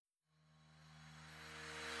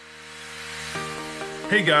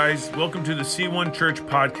Hey guys, welcome to the C1 Church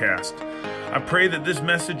podcast. I pray that this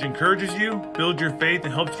message encourages you, builds your faith,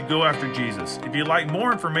 and helps you go after Jesus. If you'd like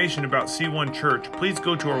more information about C1 Church, please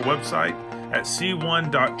go to our website at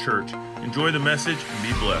c1.church. Enjoy the message and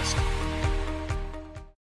be blessed.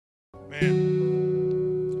 Man,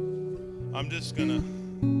 I'm just gonna,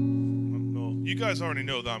 well, you guys already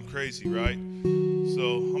know that I'm crazy, right?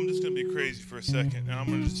 So I'm just gonna be crazy for a second, and I'm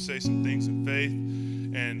gonna just say some things in faith,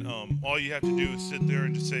 and all you have to do is sit there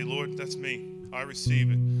and just say, Lord, that's me. I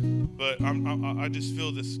receive it. But I just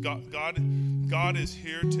feel this. God is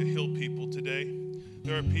here to heal people today.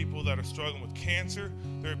 There are people that are struggling with cancer.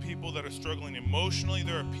 There are people that are struggling emotionally.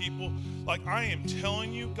 There are people, like I am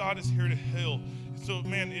telling you, God is here to heal. So,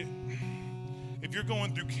 man, if you're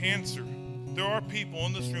going through cancer, there are people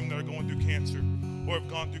in this room that are going through cancer or have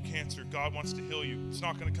gone through cancer. God wants to heal you. It's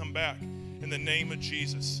not going to come back. In the name of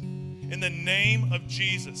Jesus. In the name of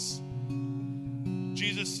Jesus.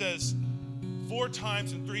 Jesus says 4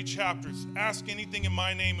 times in 3 chapters, ask anything in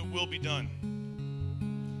my name, it will be done.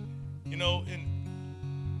 You know,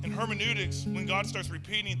 in hermeneutics, when God starts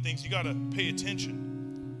repeating things, you got to pay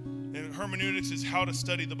attention. And hermeneutics is how to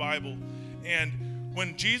study the Bible. And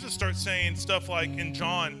when Jesus starts saying stuff like in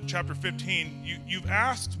John chapter 15, you've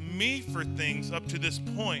asked me for things up to this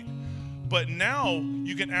point, but now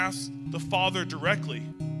you can ask the Father directly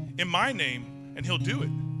in my name, and he'll do it.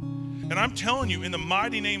 And I'm telling you, in the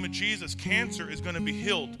mighty name of Jesus, cancer is going to be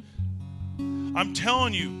healed. I'm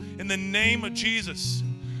telling you, in the name of Jesus,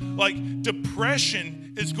 like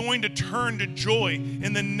depression is going to turn to joy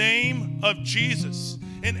in the name of Jesus.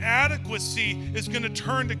 Inadequacy is going to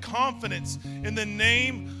turn to confidence in the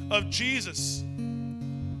name of Jesus.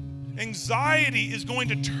 Anxiety is going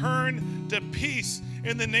to turn to peace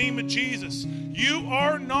in the name of Jesus. You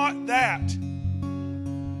are not that.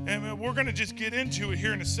 And we're going to just get into it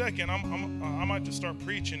here in a second. I might just start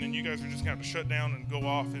preaching and you guys are just going to have to shut down and go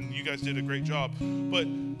off, and you guys did a great job. But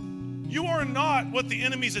you are not what the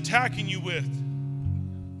enemy's attacking you with.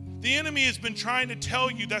 The enemy has been trying to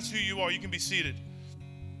tell you that's who you are. You can be seated.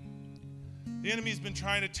 The enemy's been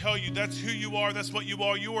trying to tell you that's who you are, that's what you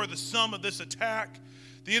are. You are the sum of this attack.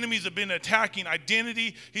 The enemies have been attacking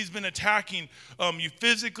identity. He's been attacking you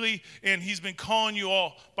physically, and he's been calling you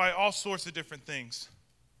all by all sorts of different things.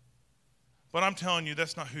 But I'm telling you,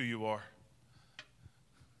 that's not who you are.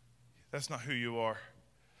 That's not who you are.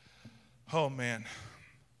 Oh, man.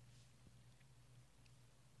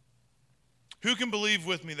 Who can believe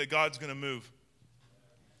with me that God's going to move?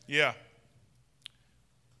 Yeah.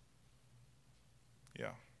 Yeah.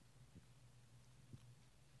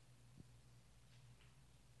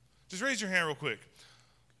 Just raise your hand real quick.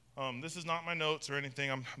 This is not my notes or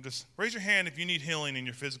anything. I'm just, raise your hand if you need healing in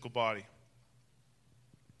your physical body.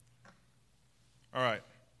 All right.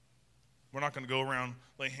 We're not going to go around,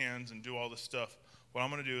 lay hands, and do all this stuff. What I'm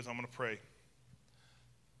going to do is I'm going to pray.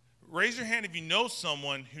 Raise your hand if you know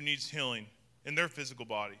someone who needs healing in their physical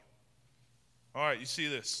body. All right, you see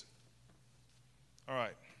this. All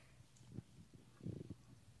right.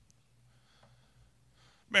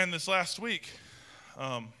 Man, this last week,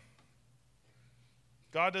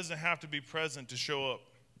 God doesn't have to be present to show up.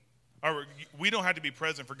 Or we don't have to be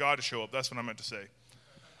present for God to show up. That's what I meant to say.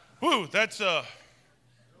 Woo, that's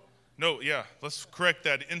no, yeah, let's correct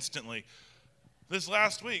that instantly. This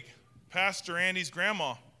last week, Pastor Andy's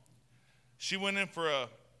grandma, she went in for a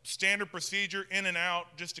standard procedure, in and out,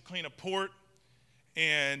 just to clean a port,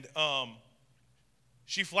 and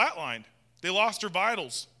she flatlined. They lost her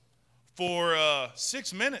vitals for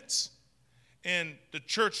 6 minutes, and the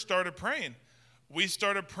church started praying. We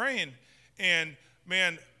started praying, and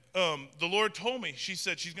man, the Lord told me, she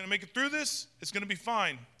said, she's going to make it through this. It's going to be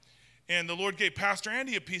fine. And the Lord gave Pastor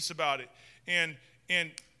Andy a piece about it. And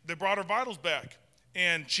they brought her vitals back.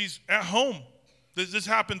 And she's at home. This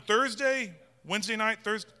happened Thursday, Wednesday night,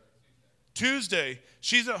 Thursday, Tuesday.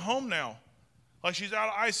 She's at home now. Like, she's out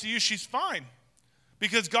of ICU. She's fine.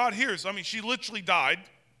 Because God hears. I mean, she literally died.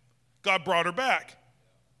 God brought her back.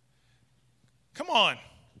 Come on.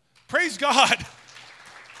 Praise God.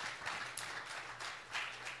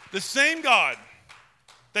 The same God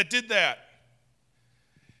that did that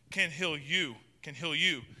can heal you, can heal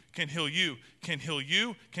you, can heal you, can heal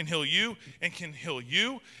you, can heal you, and can heal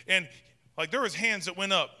you. And like, there was hands that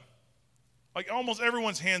went up. Like, almost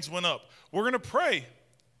everyone's hands went up. We're going to pray.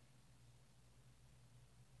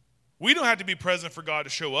 We don't have to be present for God to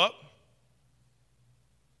show up.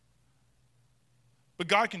 But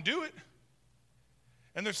God can do it.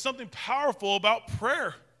 And there's something powerful about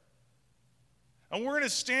prayer. And we're going to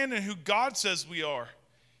stand in who God says we are.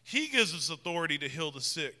 He gives us authority to heal the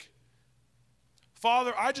sick.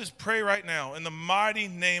 Father, I just pray right now in the mighty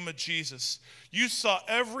name of Jesus. You saw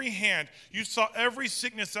every hand. You saw every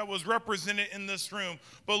sickness that was represented in this room.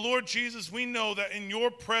 But Lord Jesus, we know that in your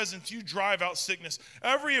presence, you drive out sickness.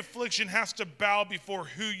 Every affliction has to bow before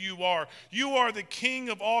who you are. You are the King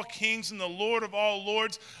of all kings and the Lord of all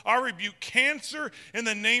lords. I rebuke cancer in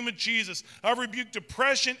the name of Jesus. I rebuke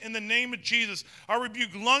depression in the name of Jesus. I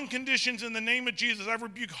rebuke lung conditions in the name of Jesus. I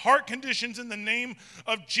rebuke heart conditions in the name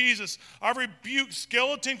of Jesus. I rebuke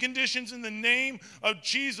skeleton conditions in the name of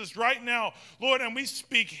Jesus right now. Lord, and we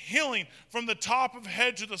speak healing from the top of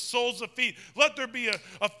head to the soles of feet. Let there be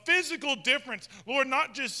a physical difference. Lord,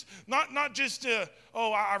 not just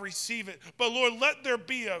I receive it. But Lord, let there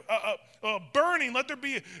be a burning. Let there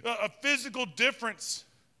be a physical difference.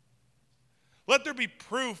 Let there be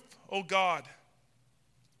proof, oh God.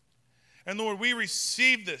 And Lord, we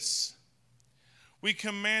receive this. We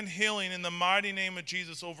command healing in the mighty name of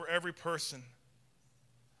Jesus over every person.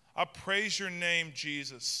 I praise your name,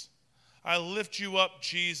 Jesus. I lift you up,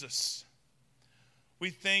 Jesus.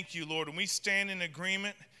 We thank you, Lord, and we stand in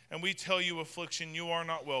agreement, and we tell you, affliction, you are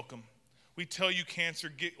not welcome. We tell you, cancer,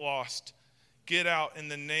 get lost. Get out in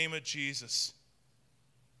the name of Jesus.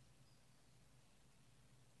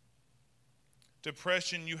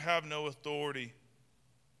 Depression, you have no authority.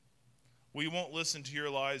 We won't listen to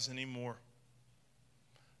your lies anymore.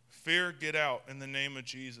 Fear, get out in the name of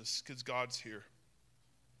Jesus, because God's here.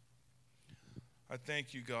 I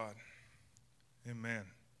thank you, God. Amen.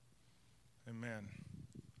 Amen.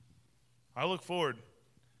 I look forward.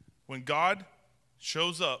 When God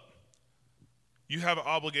shows up, you have an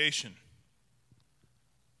obligation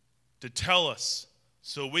to tell us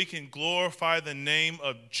so we can glorify the name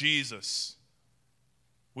of Jesus.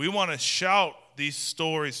 We want to shout these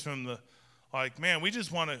stories from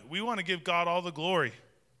we want to give God all the glory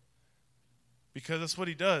because that's what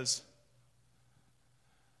he does.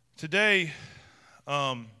 Today,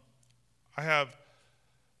 I have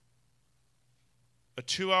a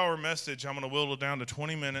 2-hour message. I'm going to whittle it down to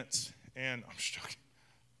 20 minutes, and I'm joking.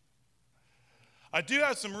 I do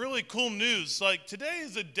have some really cool news. Like, today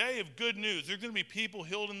is a day of good news. There's going to be people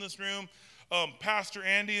healed in this room. Pastor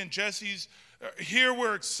Andy and Jesse's here.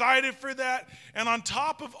 We're excited for that. And on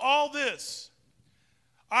top of all this,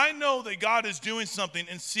 I know that God is doing something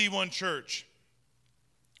in C1 Church.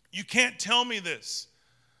 You can't tell me this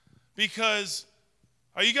because...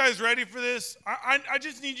 Are you guys ready for this? I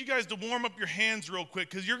just need you guys to warm up your hands real quick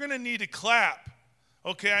because you're going to need to clap.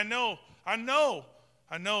 Okay, I know.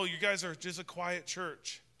 You guys are just a quiet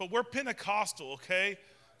church. But we're Pentecostal, okay?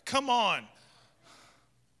 Come on.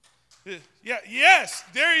 Yeah, yes,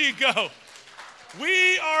 there you go.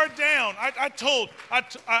 We are down.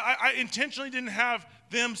 I intentionally didn't have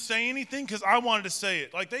them say anything because I wanted to say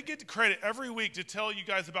it. Like, they get the credit every week to tell you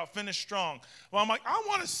guys about Finish Strong. Well, I'm like, I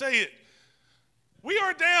want to say it. We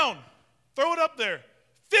are down. Throw it up there.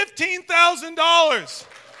 $15,000.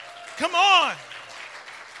 Come on.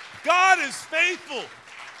 God is faithful.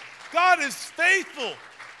 God is faithful.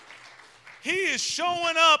 He is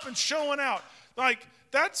showing up and showing out. Like,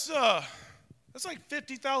 that's like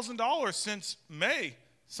 $50,000 since May.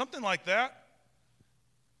 Something like that.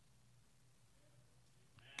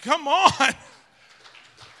 Come on.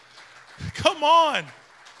 Come on.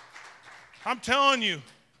 I'm telling you.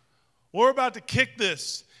 We're about to kick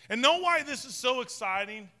this. And know why this is so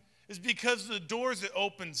exciting? Is because of the doors it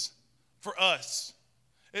opens for us.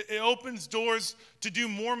 It opens doors to do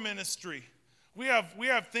more ministry. We have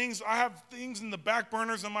things, I have things in the back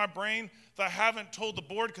burners in my brain that I haven't told the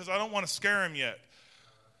board because I don't want to scare them yet.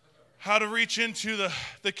 How to reach into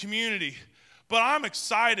the community. But I'm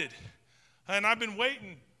excited. And I've been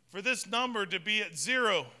waiting for this number to be at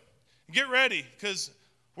 0. Get ready, because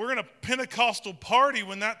we're going to Pentecostal party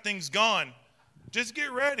when that thing's gone. Just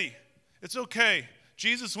get ready. It's okay.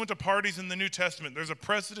 Jesus went to parties in the New Testament. There's a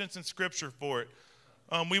precedence in Scripture for it.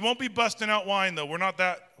 We won't be busting out wine, though. We're not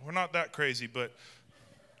that crazy, but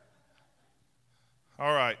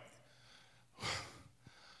all right.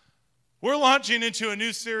 We're launching into a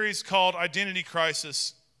new series called Identity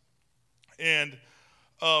Crisis. And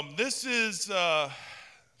this is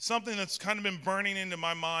something that's kind of been burning into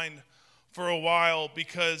my mind for a while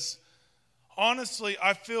because, honestly,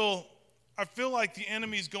 I feel like the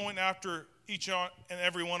enemy's going after each and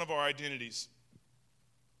every one of our identities.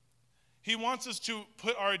 He wants us to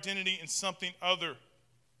put our identity in something other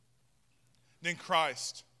than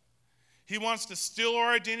Christ. He wants to steal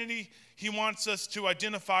our identity. He wants us to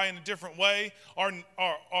identify in a different way.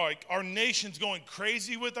 Our nation's going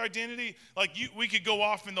crazy with identity. Like, we could go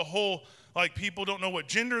off in the whole, like, people don't know what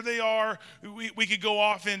gender they are. We could go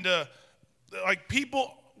off into, like,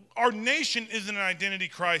 people, our nation is in an identity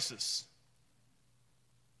crisis.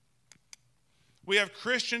 We have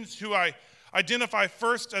Christians who identify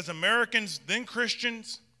first as Americans, then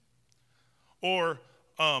Christians, or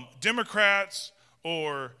Democrats,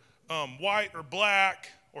 or white or black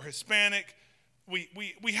or Hispanic.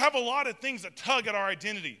 We have a lot of things that tug at our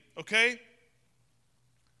identity, okay?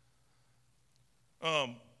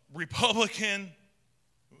 Republican.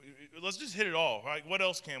 Let's just hit it all, right? What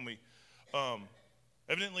else can we?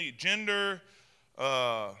 Evidently, gender.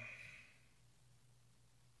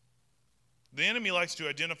 The enemy likes to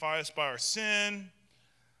identify us by our sin,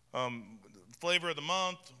 flavor of the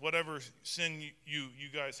month, whatever sin you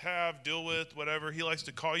guys have, deal with, whatever. He likes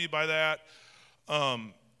to call you by that.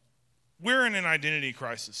 We're in an identity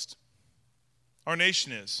crisis. Our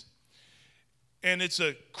nation is. And it's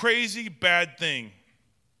a crazy bad thing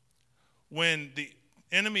when the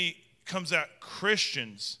enemy comes at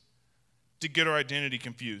Christians to get our identity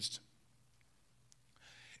confused.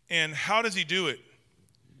 And how does he do it?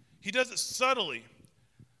 He does it subtly.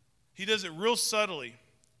 He does it real subtly.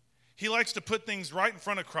 He likes to put things right in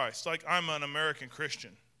front of Christ, like I'm an American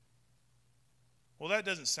Christian. Well, that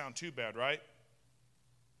doesn't sound too bad, right?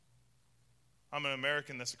 I'm an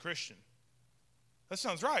American that's a Christian. That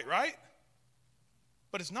sounds right, right?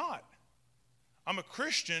 But it's not. I'm a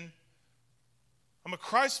Christian. I'm a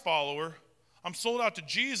Christ follower. I'm sold out to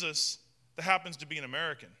Jesus that happens to be an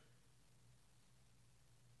American.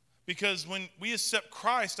 Because when we accept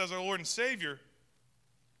Christ as our Lord and Savior,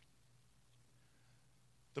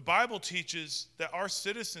 the Bible teaches that our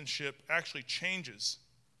citizenship actually changes.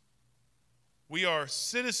 We are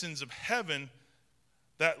citizens of heaven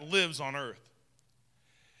that lives on earth.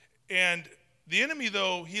 And the enemy,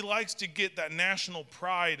 though, he likes to get that national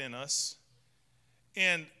pride in us.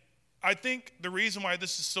 And I think the reason why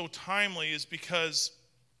this is so timely is because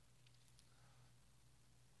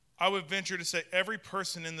I would venture to say every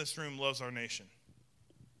person in this room loves our nation.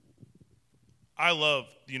 I love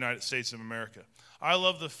the United States of America. I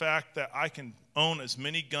love the fact that I can own as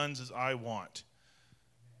many guns as I want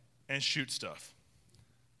and shoot stuff.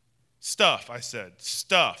 Stuff, I said.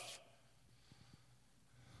 Stuff.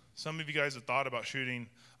 Some of you guys have thought about shooting.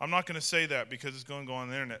 I'm not going to say that because it's going to go on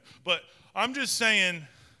the internet. But I'm just saying,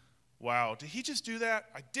 wow, did he just do that?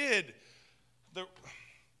 I did.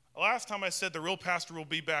 Last time I said the real pastor will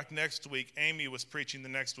be back next week, Amy was preaching the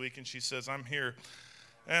next week, and she says, I'm here.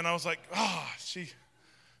 And I was like,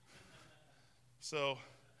 So,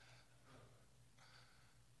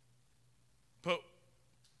 but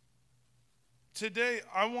today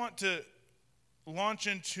I want to launch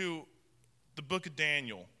into the book of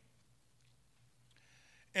Daniel.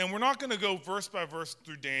 And we're not going to go verse by verse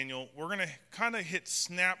through Daniel. We're going to kind of hit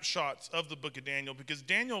snapshots of the book of Daniel because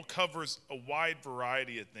Daniel covers a wide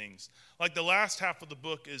variety of things. Like the last half of the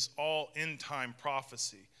book is all end-time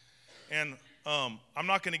prophecy. And I'm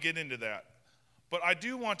not going to get into that. But I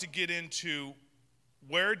do want to get into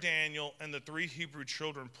where Daniel and the three Hebrew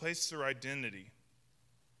children placed their identity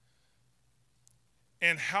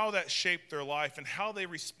and how that shaped their life and how they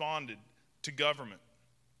responded to government.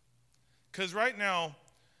 Because right now,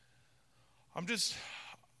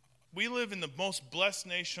 we live in the most blessed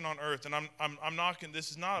nation on earth, and I'm not going.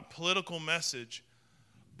 This is not a political message,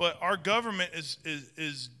 but our government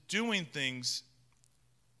is doing things,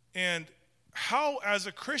 and how, as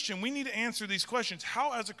a Christian, we need to answer these questions.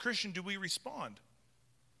 How, as a Christian, do we respond?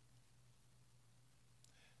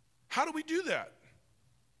 How do we do that?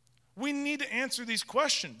 We need to answer these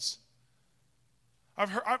questions.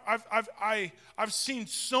 I've seen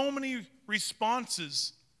so many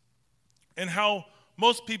responses and how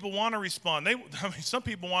most people want to respond. Some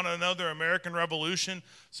people want another American Revolution.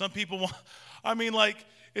 Some people want,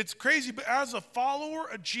 it's crazy. But as a follower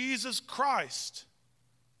of Jesus Christ,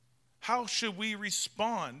 how should we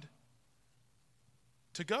respond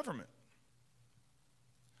to government?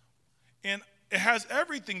 And it has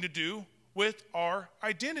everything to do with our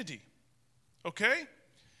identity, okay?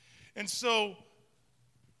 And so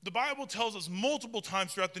the Bible tells us multiple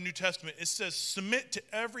times throughout the New Testament, it says, submit to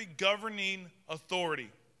every governing authority.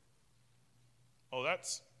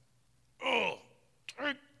 Does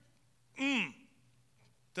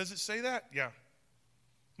it say that? Yeah.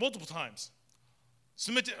 Multiple times.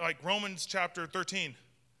 Submit to, like Romans chapter 13.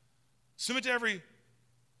 Submit to every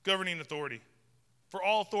governing authority. For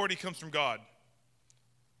all authority comes from God.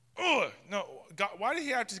 No, God, why did he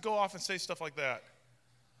have to go off and say stuff like that?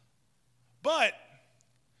 But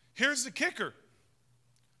here's the kicker.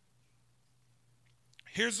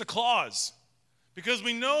 Here's the clause. Because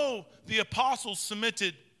we know the apostles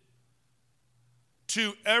submitted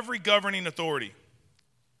to every governing authority.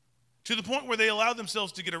 to the point where they allowed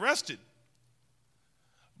themselves to get arrested.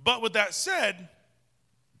 But with that said,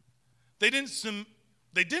 they didn't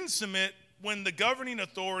submit when the governing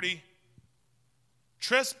authority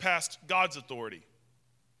trespassed God's authority.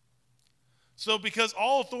 So because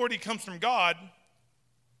all authority comes from God,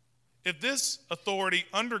 if this authority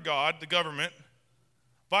under God, the government,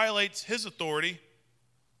 violates his authority,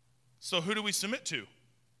 so who do we submit to?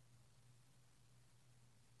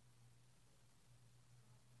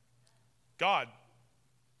 God.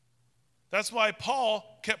 That's why Paul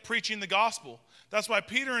kept preaching the gospel. That's why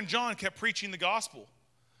Peter and John kept preaching the gospel.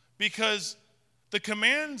 Because the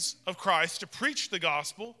commands of Christ to preach the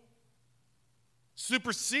gospel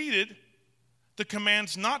superseded the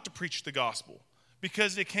commands not to preach the gospel,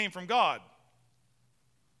 because it came from God.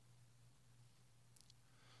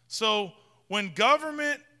 So when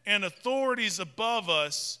government and authorities above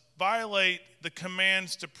us violate the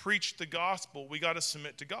commands to preach the gospel, we got to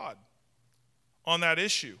submit to God on that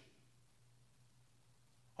issue.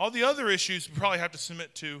 All the other issues we probably have to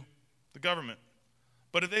submit to the government.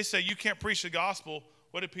 But if they say you can't preach the gospel,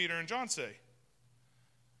 what did Peter and John say?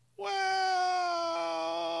 Well,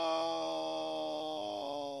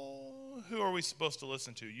 who are we supposed to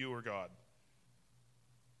listen to, you or God?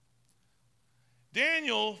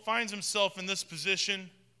 Daniel finds himself in this position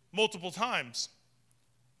multiple times.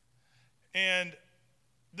 And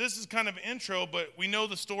this is kind of an intro, but we know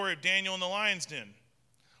the story of Daniel in the lion's den.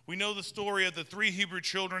 We know the story of the 3 Hebrew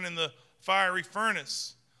children in the fiery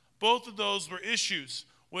furnace. Both of those were issues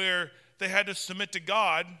where they had to submit to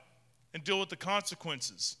God and deal with the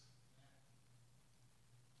consequences.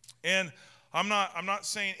 And I'm not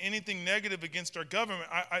saying anything negative against our government.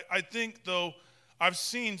 I think, though, I've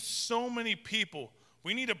seen so many people,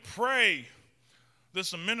 we need to pray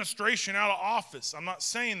this administration out of office. I'm not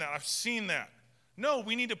saying that. I've seen that. No,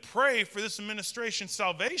 we need to pray for this administration's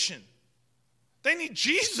salvation. They need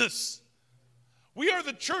Jesus. We are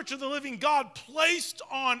the church of the living God placed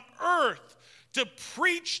on earth to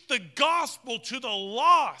preach the gospel to the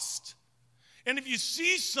lost. And if you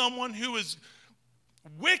see someone who is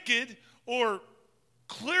wicked or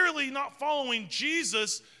clearly not following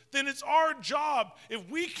Jesus, then it's our job. If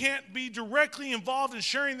we can't be directly involved in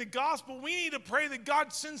sharing the gospel, we need to pray that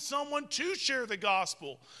God sends someone to share the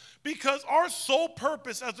gospel. Because our sole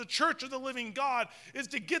purpose as the church of the living God is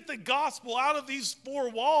to get the gospel out of these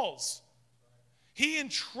 4 walls. He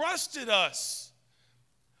entrusted us.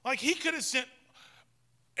 Like, he could have sent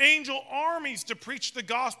angel armies to preach the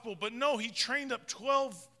gospel, but no, he trained up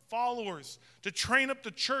 12 followers to train up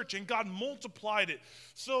the church, and God multiplied it.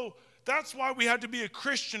 So that's why we had to be a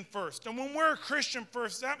Christian first. And when we're a Christian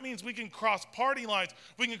first, that means we can cross party lines,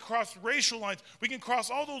 we can cross racial lines, we can cross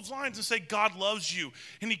all those lines and say God loves you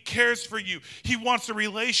and he cares for you. He wants a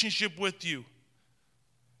relationship with you.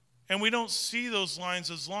 And we don't see those lines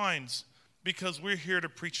as lines because we're here to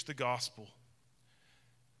preach the gospel.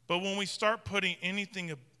 But when we start putting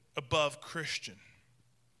anything above Christian,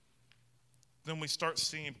 then we start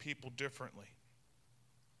seeing people differently.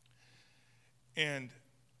 And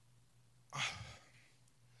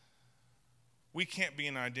we can't be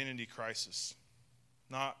in an identity crisis.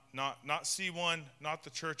 Not C1, not the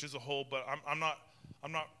church as a whole, but I'm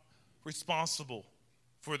not responsible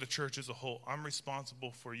for the church as a whole. I'm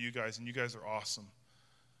responsible for you guys, and you guys are awesome.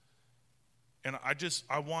 And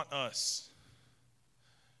I want us,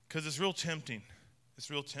 because it's real tempting. It's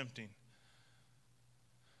real tempting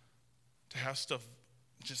to have stuff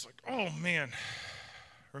just like, oh man.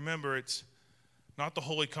 Remember, it's not the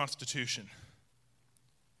Holy Constitution.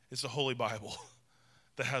 It's the Holy Bible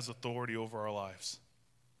that has authority over our lives.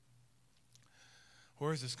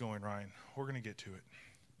 Where is this going, Ryan? We're going to get to it.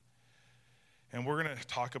 And we're going to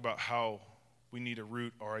talk about how we need to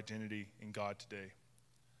root our identity in God today.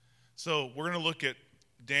 So we're going to look at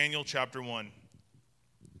Daniel chapter 1.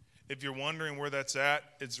 If you're wondering where that's at,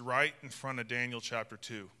 it's right in front of Daniel chapter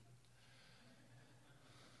 2.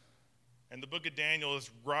 And the book of Daniel is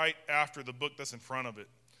right after the book that's in front of it.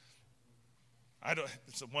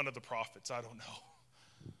 It's one of the prophets. I don't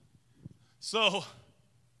know. So,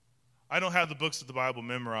 I don't have the books of the Bible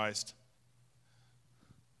memorized.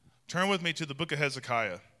 Turn with me to the book of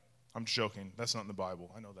Hezekiah. I'm joking. That's not in the Bible.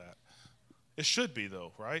 I know that. It should be,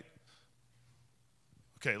 though, right?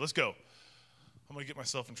 Okay, let's go. I'm going to get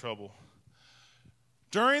myself in trouble.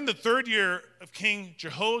 During the 3rd year of King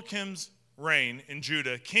Jehoiakim's reign in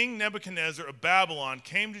Judah, King Nebuchadnezzar of Babylon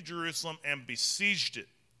came to Jerusalem and besieged it.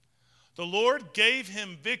 The Lord gave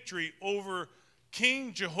him victory over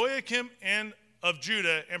King Jehoiakim and of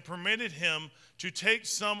Judah and permitted him to take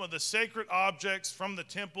some of the sacred objects from the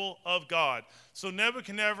temple of God. So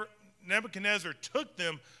Nebuchadnezzar took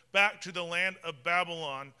them, back to the land of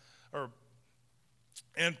Babylon,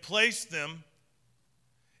 and placed them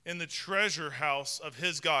in the treasure house of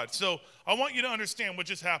his God. So I want you to understand what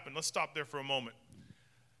just happened. Let's stop there for a moment.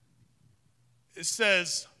 It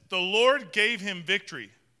says, the Lord gave him victory.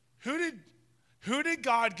 Who did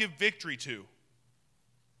God give victory to?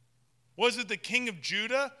 Was it the king of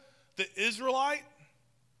Judah, the Israelite?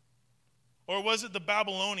 Or was it the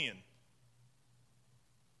Babylonian?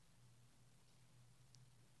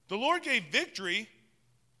 The Lord gave victory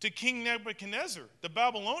to King Nebuchadnezzar, the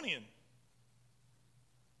Babylonian.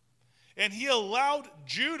 And he allowed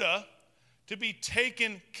Judah to be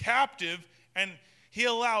taken captive, and he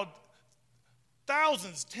allowed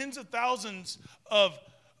thousands, tens of thousands of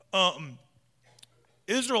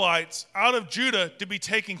Israelites out of Judah to be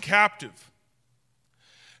taken captive.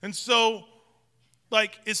 And so,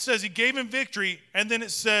 like it says, he gave him victory, and then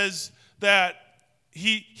it says that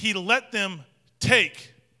he let them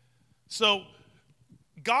take. So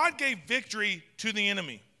God gave victory to the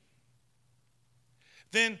enemy.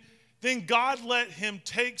 Then God let him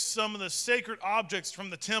take some of the sacred objects from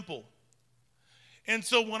the temple. And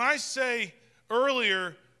so when I say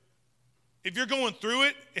earlier, if you're going through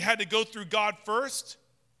it, it had to go through God first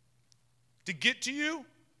to get to you.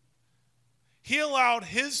 He allowed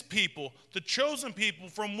his people, the chosen people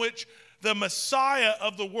from which the Messiah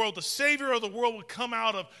of the world, the Savior of the world would come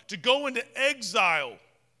out of, to go into exile.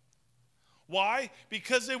 Why?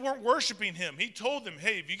 Because they weren't worshiping him. He told them,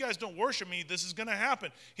 hey, if you guys don't worship me, this is going to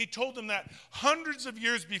happen. He told them that hundreds of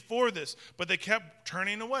years before this, but they kept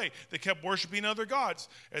turning away. They kept worshiping other gods.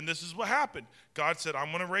 And this is what happened. God said,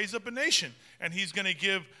 I'm going to raise up a nation, and he's going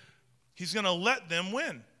to let them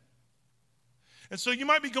win. And so you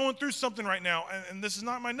might be going through something right now, and this is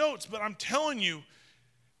not my notes, but I'm telling you,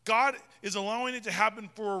 God is allowing it to happen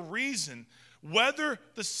for a reason. Weather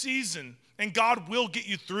the season, and God will get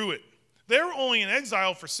you through it. They were only in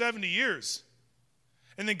exile for 70 years.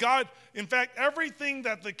 And then God, in fact, everything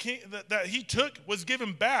that the king that he took was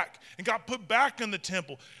given back and got put back in the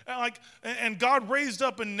temple. And God raised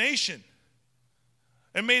up a nation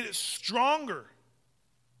and made it stronger.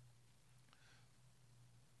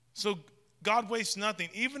 So God wastes nothing.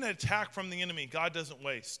 Even an attack from the enemy, God doesn't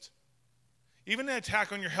waste. Even an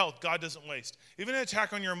attack on your health, God doesn't waste. Even an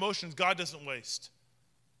attack on your emotions, God doesn't waste.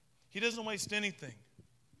 He doesn't waste anything.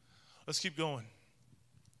 Let's keep going.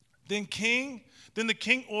 Then the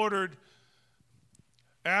king ordered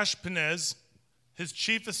Ashpenaz, his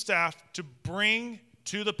chief of staff, to bring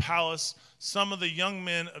to the palace some of the young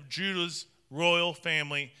men of Judah's royal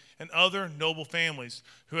family and other noble families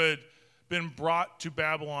who had been brought to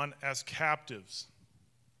Babylon as captives.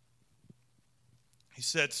 He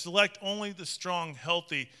said, select only the strong,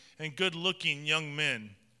 healthy, and good-looking young men.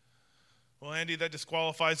 Well, Andy, that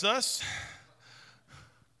disqualifies us.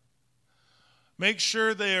 Make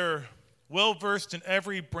sure they are well-versed in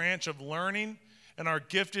every branch of learning and are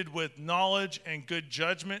gifted with knowledge and good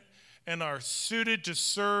judgment and are suited to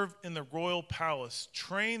serve in the royal palace.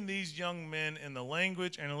 Train these young men in the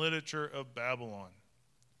language and literature of Babylon.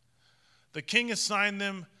 The king assigned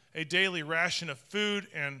them a daily ration of food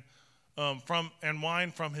and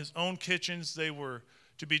wine from his own kitchens. They were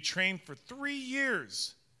to be trained for 3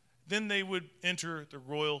 years. Then they would enter the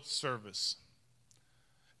royal service.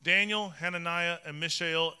 Daniel, Hananiah, and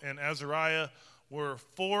Mishael, and Azariah were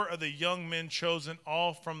 4 of the young men chosen,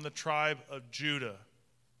 all from the tribe of Judah.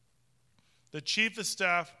 The chief of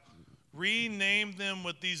staff renamed them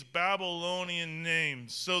with these Babylonian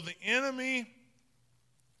names. So the enemy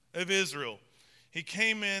of Israel, he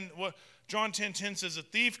came in, what John 10:10 says, a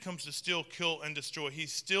thief comes to steal, kill, and destroy. He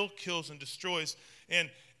still kills and destroys. And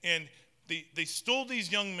they stole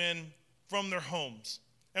these young men from their homes.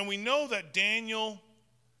 And we know that Daniel,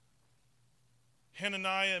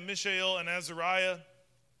 Hananiah, Mishael, and Azariah,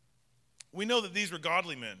 we know that these were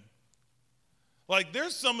godly men. Like,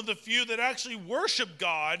 there's some of the few that actually worship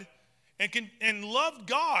God and loved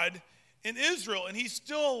God in Israel, and he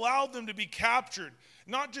still allowed them to be captured.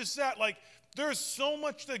 Not just that, like, there's so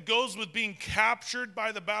much that goes with being captured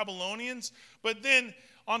by the Babylonians, but then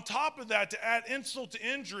on top of that, to add insult to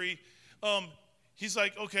injury, he's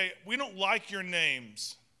like, okay, we don't like your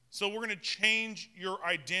names, so we're going to change your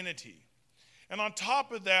identity. And on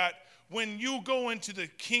top of that, when you go into the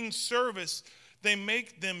king's service, they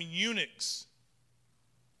make them eunuchs.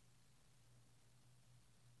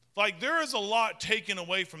 Like, there is a lot taken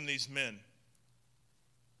away from these men.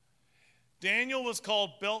 Daniel was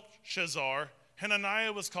called Belshazzar.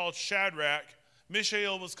 Hananiah was called Shadrach.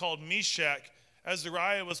 Mishael was called Meshach.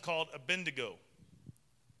 Azariah was called Abednego.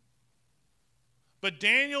 But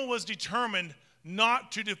Daniel was determined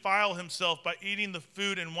not to defile himself by eating the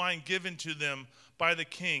food and wine given to them by the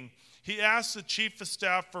king. He asked the chief of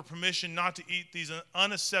staff for permission not to eat these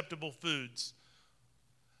unacceptable foods.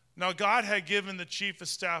 Now, God had given the chief of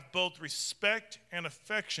staff both respect and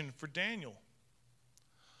affection for Daniel.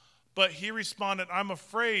 But he responded, I'm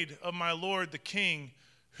afraid of my lord the king,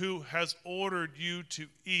 who has ordered you to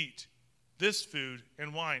eat this food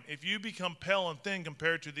and wine. If you become pale and thin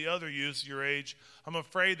compared to the other youths your age, I'm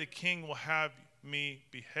afraid the king will have me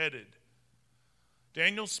beheaded.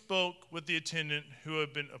 Daniel spoke with the attendant who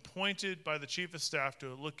had been appointed by the chief of staff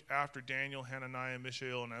to look after Daniel, Hananiah,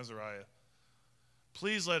 Mishael, and Azariah.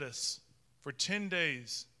 Please let us for 10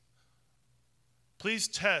 days. Please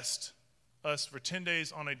test us for 10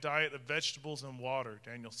 days on a diet of vegetables and water,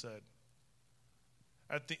 Daniel said.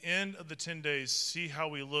 At the end of the 10 days, see how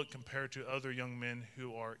we look compared to other young men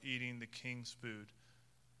who are eating the king's food.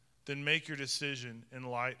 Then make your decision in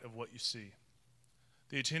light of what you see.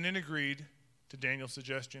 The attendant agreed to Daniel's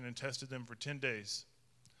suggestion and tested them for 10 days.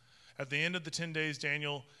 At the end of the 10 days,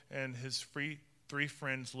 Daniel and his three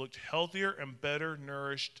friends looked healthier and better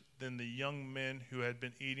nourished than the young men who had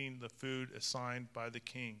been eating the food assigned by the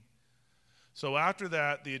king. So after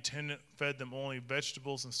that, the attendant fed them only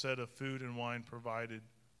vegetables instead of food and wine provided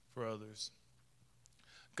for others.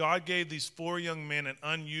 God gave these 4 young men an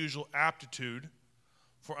unusual aptitude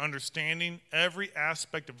for understanding every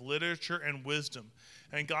aspect of literature and wisdom.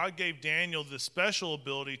 And God gave Daniel the special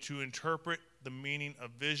ability to interpret the meaning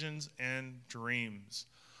of visions and dreams.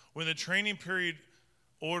 When the training period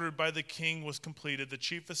ordered by the king was completed, the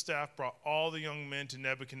chief of staff brought all the young men to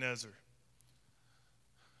Nebuchadnezzar.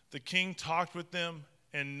 The king talked with them,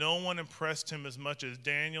 and no one impressed him as much as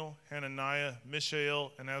Daniel, Hananiah,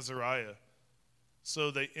 Mishael, and Azariah.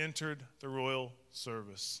 So they entered the royal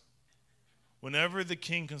service. Whenever the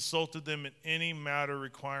king consulted them in any matter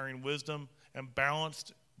requiring wisdom and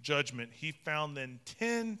balanced judgment, he found them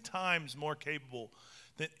 10 times more capable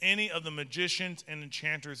than any of the magicians and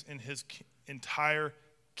enchanters in his entire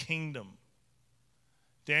kingdom.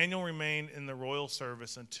 Daniel remained in the royal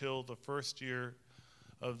service until the first year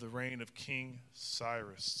of the reign of King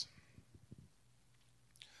Cyrus.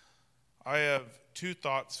 I have 2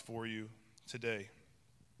 thoughts for you today.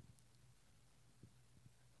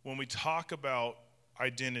 When we talk about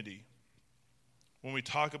identity, when we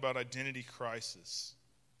talk about identity crisis,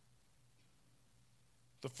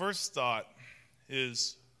 the first thought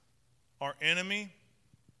is our enemy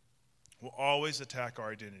will always attack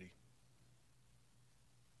our identity.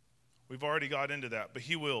 We've already got into that, but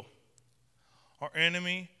he will. Our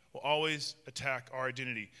enemy will always attack our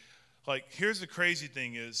identity. Like, here's the crazy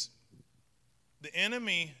thing is, the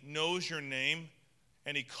enemy knows your name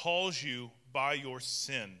and he calls you by your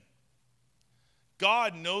sin.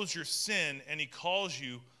 God knows your sin and he calls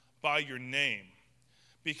you by your name.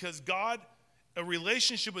 Because a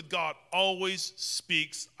relationship with God always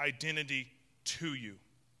speaks identity to you.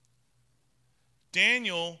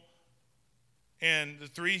 Daniel and the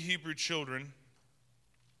 3 Hebrew children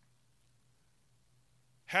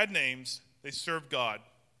had names, they served God.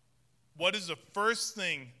 What is the first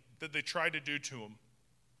thing that they tried to do to them?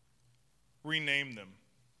 Rename them.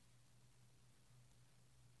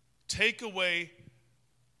 Take away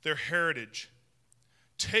their heritage.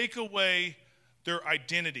 Take away their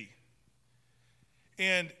identity.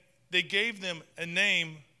 And they gave them a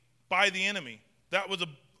name by the enemy. That was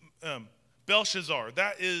a Belshazzar.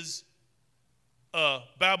 That is a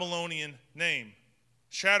Babylonian name.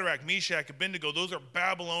 Shadrach, Meshach, Abednego, those are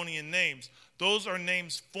Babylonian names. Those are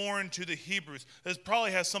names foreign to the Hebrews. This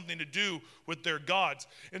probably has something to do with their gods.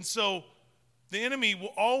 And so the enemy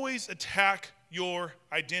will always attack your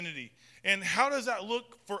identity. And how does that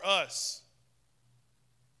look for us?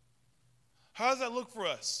 How does that look for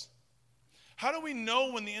us? How do we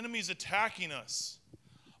know when the enemy is attacking us?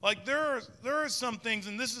 Like there are some things,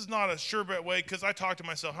 and this is not a sure bet way because I talk to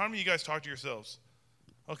myself. How many of you guys talk to yourselves?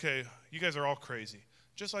 Okay, you guys are all crazy.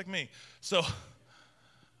 Just like me. So,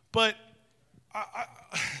 but I'm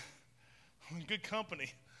in good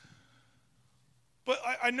company. But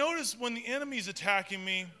I notice when the enemy's attacking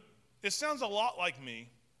me, it sounds a lot like me,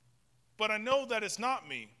 but I know that it's not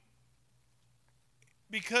me.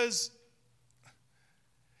 Because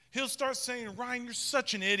he'll start saying, Ryan, you're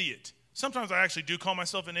such an idiot. Sometimes I actually do call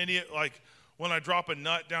myself an idiot, like when I drop a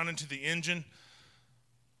nut down into the engine.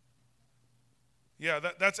 Yeah,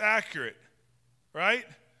 that's accurate. Right?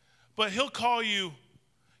 But he'll call you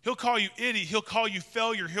idiot, he'll call you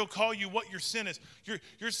failure, he'll call you what your sin is.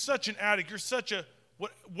 You're such an addict, you're such a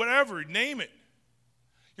whatever, name it.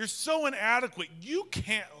 You're so inadequate. You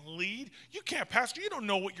can't lead, you can't pastor, you don't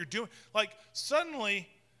know what you're doing. Like suddenly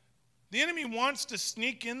The enemy wants to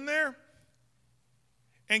sneak in there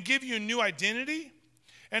and give you a new identity.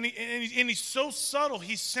 And he's so subtle,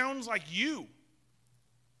 he sounds like you.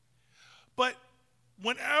 But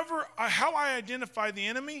how I identify the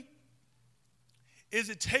enemy is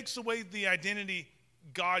it takes away the identity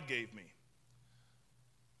God gave me.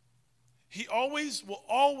 He will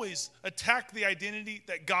always attack the identity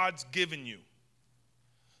that God's given you.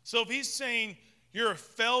 So if he's saying you're a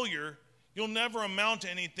failure, you'll never amount to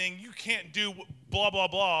anything, you can't do blah, blah,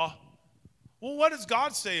 blah. Well, what does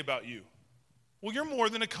God say about you? Well, you're more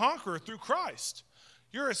than a conqueror through Christ.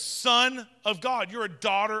 You're a son of God. You're a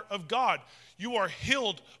daughter of God. You are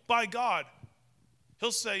healed by God.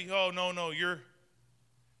 He'll say, oh, no,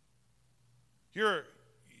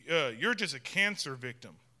 you're just a cancer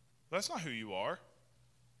victim. That's not who you are.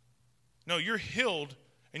 No, you're healed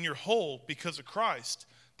and you're whole because of Christ.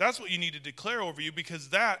 That's what you need to declare over you, because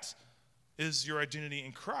that is your identity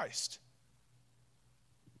in Christ.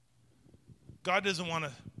 God doesn't want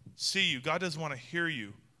to see you. God doesn't want to hear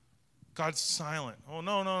you. God's silent. Oh,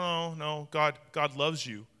 no. God loves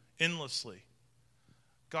you endlessly.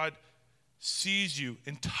 God sees you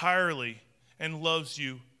entirely and loves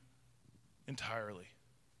you entirely.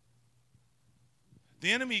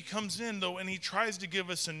 The enemy comes in, though, and he tries to give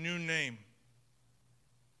us a new name.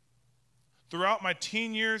 Throughout my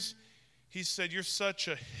teen years, he said, you're such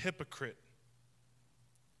a hypocrite.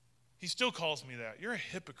 He still calls me that. You're a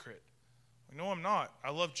hypocrite. No, I'm not. I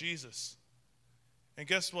love Jesus. And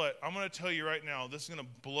guess what? I'm going to tell you right now, this is going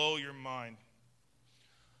to blow your mind.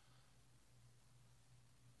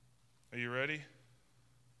 Are you ready?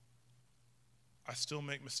 I still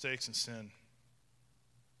make mistakes and sin.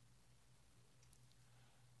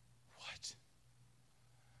 What?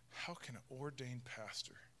 How can an ordained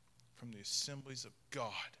pastor from the assemblies of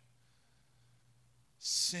God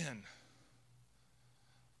sin?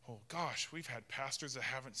 Oh gosh, we've had pastors that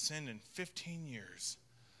haven't sinned in 15 years.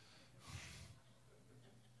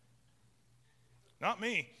 Not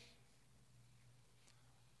me.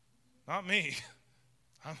 Not me.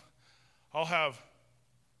 I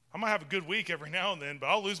might have a good week every now and then, but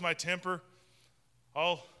I'll lose my temper.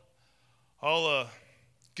 I'll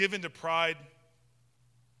give into pride.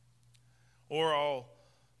 Or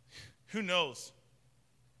who knows?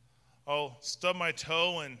 I'll stub my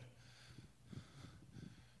toe and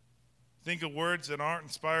think of words that aren't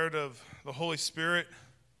inspired of the Holy Spirit.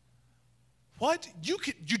 What? You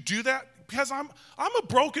do that? Because I'm a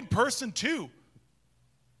broken person too.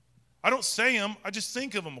 I don't say them, I just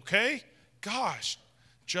think of them, okay? Gosh,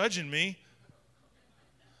 judging me.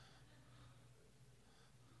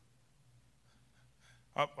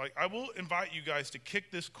 I will invite you guys to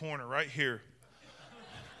kick this corner right here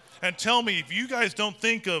and tell me if you guys don't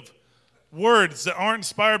think of words that aren't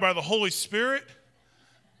inspired by the Holy Spirit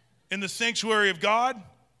in the sanctuary of God.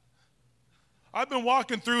 I've been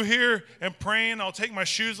walking through here and praying. I'll take my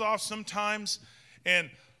shoes off sometimes and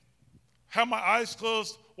have my eyes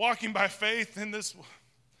closed, walking by faith in this.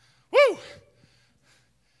 Woo!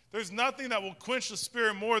 There's nothing that will quench the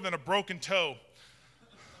Spirit more than a broken toe.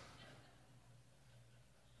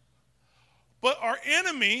 But our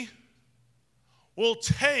enemy will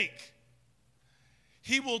take,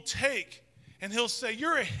 and he'll say,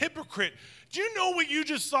 you're a hypocrite. Do you know what you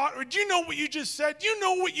just thought? Or do you know what you just said? Do you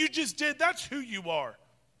know what you just did? That's who you are.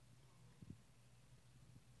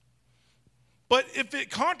 But if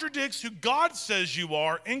it contradicts who God says you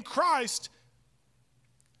are in Christ,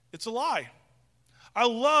 it's a lie.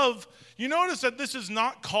 You notice that this is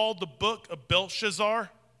not called the book of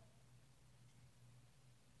Belshazzar.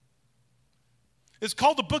 It's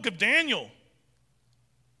called the book of Daniel.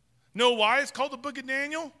 Know why it's called the book of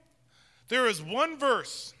Daniel? There is one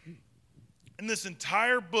verse in this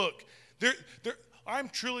entire book. I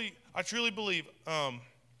truly believe.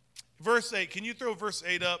 Verse 8. Can you throw verse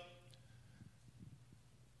 8 up?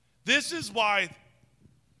 This is why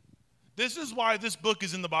this book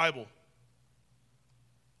is in the Bible.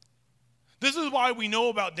 This is why we know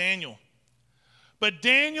about Daniel. But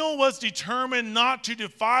Daniel was determined not to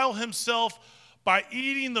defile himself by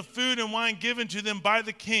eating the food and wine given to them by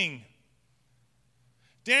the king.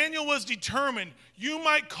 Daniel was determined. You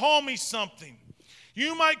might call me something.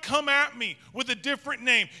 You might come at me with a different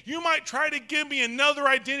name. You might try to give me another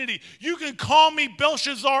identity. You can call me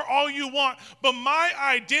Belshazzar all you want, but my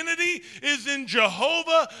identity is in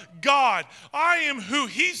Jehovah God. I am who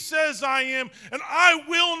he says I am, and I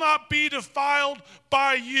will not be defiled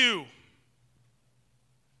by you.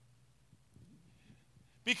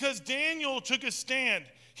 Because Daniel took a stand.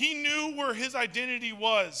 He knew where his identity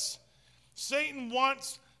was. Satan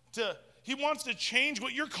wants to change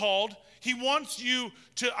what you're called. He wants you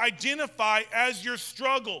to identify as your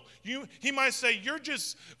struggle. He might say, you're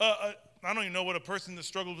just, I don't even know what a person that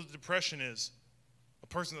struggles with depression is. A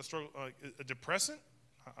person that struggles, a depressant?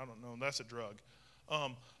 I don't know, that's a drug.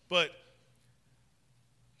 But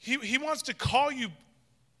he wants to call you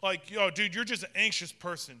like, yo, dude, you're just an anxious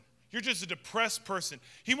person. You're just a depressed person.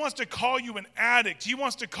 He wants to call you an addict. He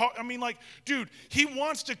wants to dude, he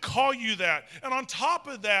wants to call you that. And on top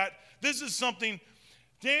of that, this is something,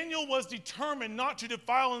 Daniel was determined not to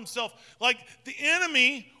defile himself. Like, the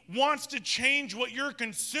enemy wants to change what you're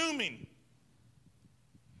consuming.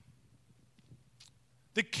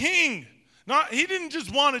 The king, he didn't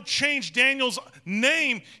just want to change Daniel's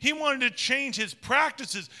name. He wanted to change his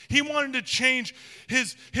practices. He wanted to change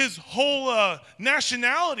his whole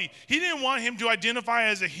nationality. He didn't want him to identify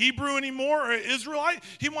as a Hebrew anymore or an Israelite.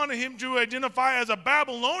 He wanted him to identify as a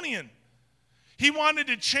Babylonian. He wanted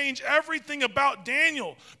to change everything about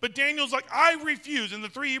Daniel. But Daniel's like, I refuse. And the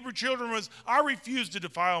 3 Hebrew children was, I refuse to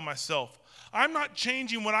defile myself. I'm not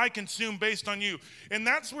changing what I consume based on you. And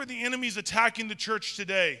that's where the enemy's attacking the church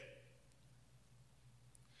today.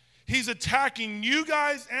 He's attacking you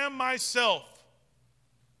guys and myself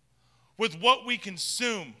with what we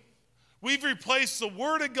consume. We've replaced the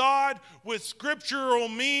Word of God with scriptural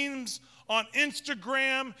memes on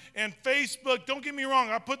Instagram and Facebook. Don't get me wrong,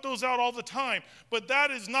 I put those out all the time. But that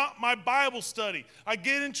is not my Bible study. I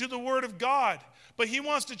get into the Word of God. But he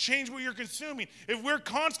wants to change what you're consuming. If we're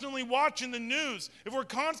constantly watching the news, if we're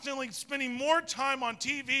constantly spending more time on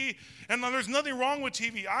TV, and there's nothing wrong with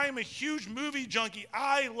TV. I am a huge movie junkie.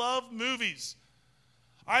 I love movies.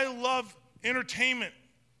 I love entertainment.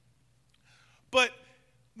 But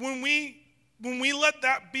when we let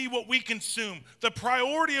that be what we consume, the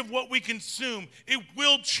priority of what we consume, it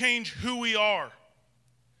will change who we are.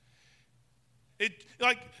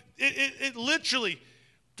 It literally,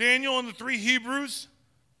 Daniel and the 3 Hebrews,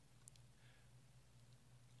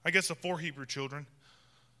 I guess the 4 Hebrew children,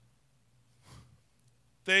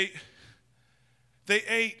 they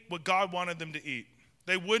ate what God wanted them to eat.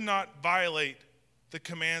 They would not violate the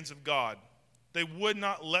commands of God. They would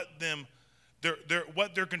not let them,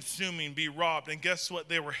 what they're consuming, be robbed. And guess what?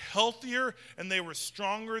 They were healthier and they were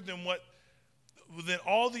stronger than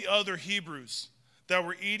all the other Hebrews that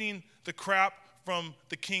were eating the crap from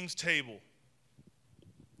the king's table.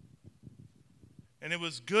 And it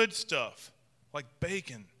was good stuff, like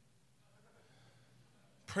bacon.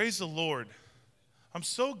 Praise the Lord. I'm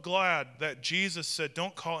so glad that Jesus said,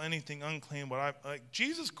 don't call anything unclean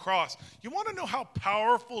Jesus' cross. You want to know how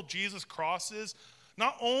powerful Jesus' cross is?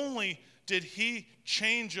 Not only did he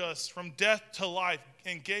change us from death to life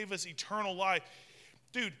and gave us eternal life,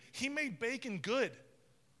 dude, he made bacon good.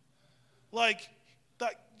 Like,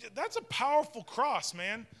 that's a powerful cross,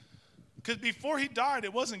 man. Because before he died,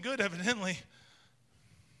 it wasn't good, evidently.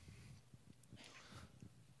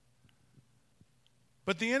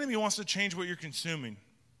 But the enemy wants to change what you're consuming.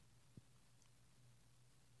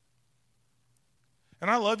 And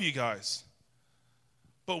I love you guys.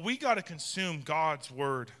 But we got to consume God's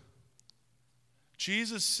word.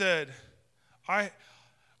 Jesus said,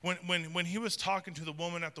 when he was talking to the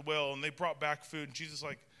woman at the well and they brought back food, and Jesus,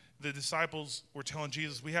 the disciples were telling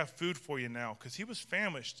Jesus, we have food for you now, because he was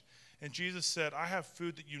famished. And Jesus said, I have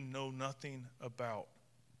food that you know nothing about.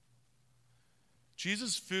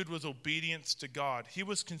 Jesus' food was obedience to God. He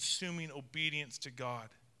was consuming obedience to God.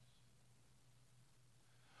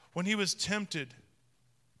 When he was tempted,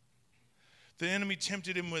 the enemy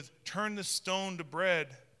tempted him with, turn the stone to bread.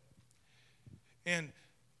 And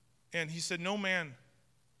he said, no man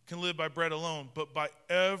can live by bread alone, but by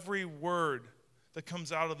every word that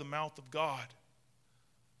comes out of the mouth of God.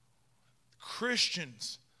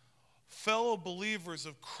 Christians, fellow believers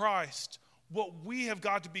of Christ, what we have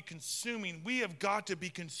got to be consuming, we have got to be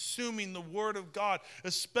consuming the Word of God,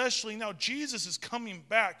 especially now Jesus is coming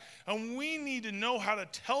back, and we need to know how to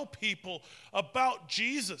tell people about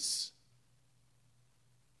Jesus.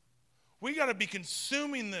 We got to be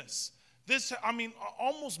consuming this.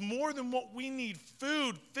 Almost more than what we need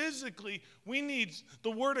food physically, we need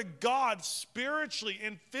the Word of God spiritually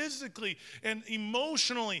and physically and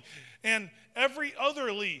emotionally and every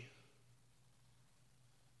otherly.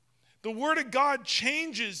 The Word of God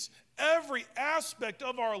changes every aspect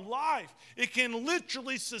of our life. It can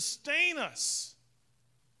literally sustain us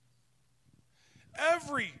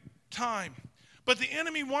every time. But the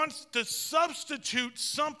enemy wants to substitute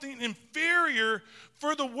something inferior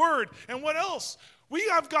for the Word. And what else? We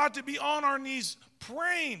have got to be on our knees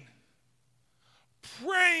praying.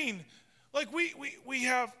 Praying. Like we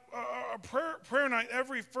have a prayer night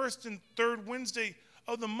every first and third Wednesday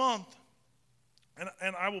of the month.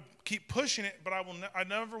 And I will keep pushing it, but I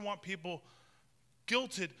never want people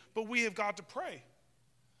guilted, but we have got to pray.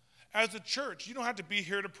 As a church, you don't have to be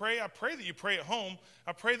here to pray. I pray that you pray at home.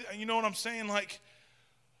 I pray that, you know what I'm saying?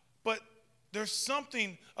 But there's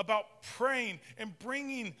something about praying and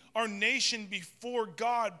bringing our nation before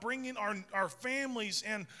God, bringing our families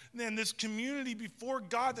and this community before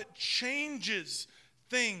God that changes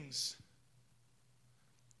things.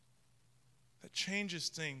 That changes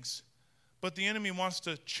things. But the enemy wants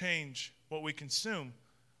to change what we consume.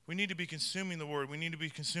 We need to be consuming the word. We need to be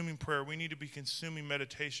consuming prayer. We need to be consuming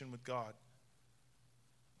meditation with God.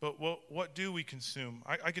 But what do we consume?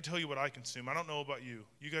 I could tell you what I consume. I don't know about you.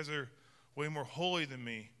 You guys are way more holy than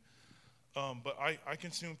me. But I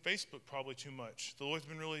consume Facebook probably too much. The Lord's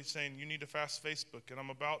been really saying, you need to fast Facebook, and I'm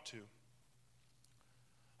about to.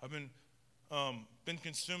 I've been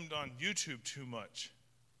consumed on YouTube too much.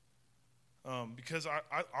 Because I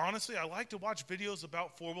honestly, I like to watch videos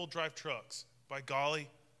about four-wheel drive trucks, by golly.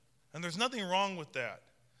 And there's nothing wrong with that.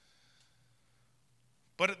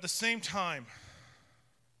 But at the same time,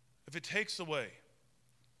 if it takes away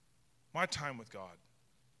my time with God,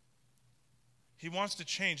 He wants to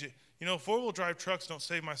change it. You know, four-wheel drive trucks don't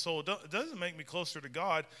save my soul. It doesn't make me closer to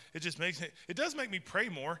God. It does make me pray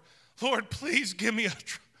more. Lord, please give me a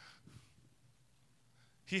truck.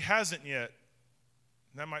 He hasn't yet.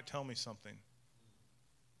 That might tell me something.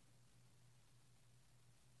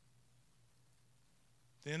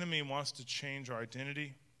 The enemy wants to change our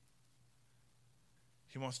identity.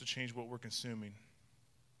 He wants to change what we're consuming.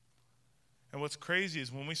 And what's crazy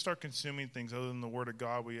is when we start consuming things other than the Word of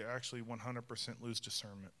God, we actually 100% lose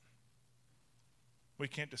discernment. We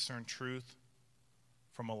can't discern truth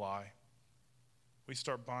from a lie. We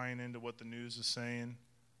start buying into what the news is saying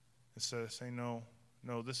instead of saying, no,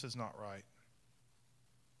 this is not right.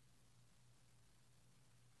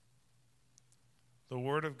 The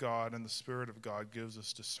Word of God and the Spirit of God gives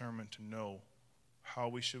us discernment to know how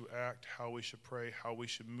we should act, how we should pray, how we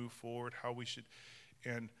should move forward,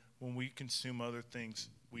 and when we consume other things,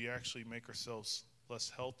 we actually make ourselves less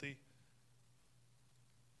healthy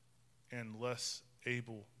and less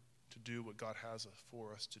able to do what God has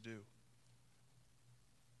for us to do.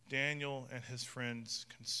 Daniel and his friends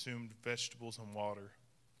consumed vegetables and water,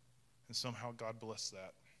 and somehow God blessed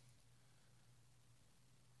that.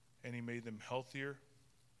 And He made them healthier,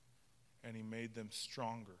 and He made them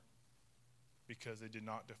stronger because they did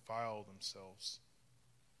not defile themselves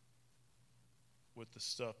with the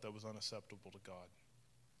stuff that was unacceptable to God.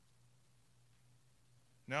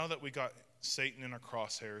 Now that we got Satan in our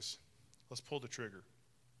crosshairs, let's pull the trigger.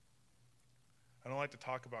 I don't like to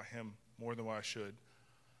talk about him more than what I should.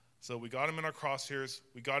 So we got him in our crosshairs.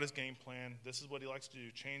 We got his game plan. This is what he likes to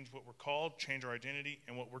do. Change what we're called, change our identity,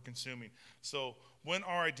 and what we're consuming. So when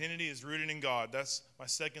our identity is rooted in God, that's my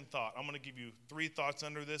second thought. I'm going to give you 3 thoughts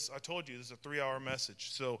under this. I told you this is a 3-hour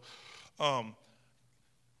message. So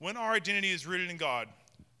when our identity is rooted in God,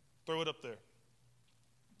 throw it up there.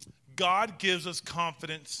 God gives us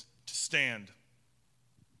confidence to stand.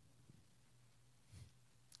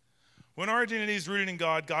 When our identity is rooted in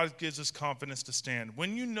God, God gives us confidence to stand.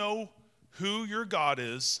 When you know who your God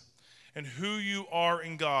is and who you are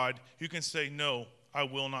in God, you can say, no, I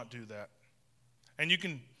will not do that. And you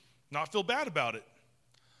can not feel bad about it.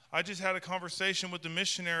 I just had a conversation with the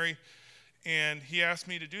missionary, and he asked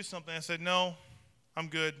me to do something. I said, no, I'm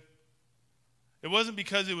good. It wasn't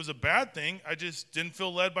because it was a bad thing. I just didn't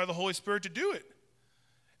feel led by the Holy Spirit to do it.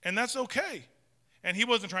 And that's okay. And he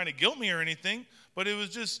wasn't trying to guilt me or anything, but it was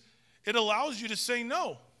just, it allows you to say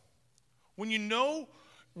no. When you know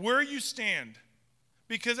where you stand.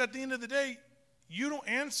 Because at the end of the day, you don't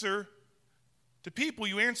answer to people,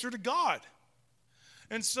 you answer to God.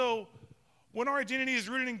 And so, when our identity is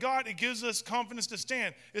rooted in God, it gives us confidence to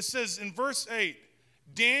stand. It says in verse 8,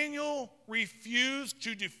 Daniel refused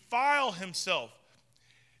to defile himself.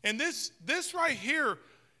 And this right here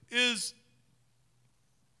is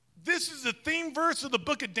the theme verse of the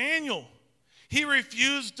book of Daniel. He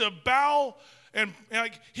refused to bow and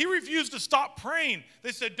he refused to stop praying.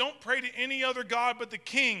 They said, don't pray to any other God but the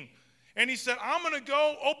king. And he said, I'm going to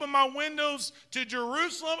go open my windows to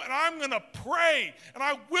Jerusalem and I'm going to pray. And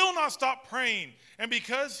I will not stop praying. And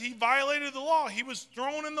because he violated the law, he was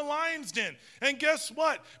thrown in the lion's den. And guess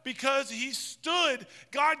what? Because he stood,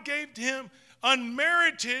 God gave him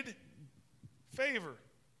unmerited favor.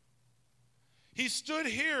 He stood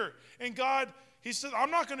here and God, he said,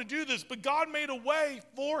 I'm not going to do this. But God made a way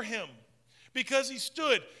for him. Because he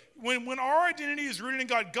stood. When our identity is rooted in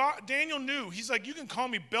God, Daniel knew. He's like, you can call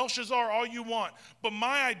me Belshazzar all you want, but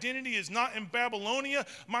my identity is not in Babylonia.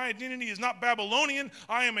 My identity is not Babylonian.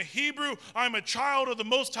 I am a Hebrew. I am a child of the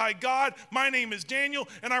Most High God. My name is Daniel,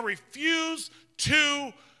 and I refuse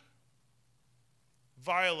to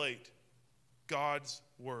violate God's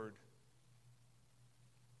word.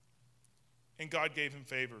 And God gave him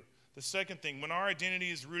favor. The second thing, when our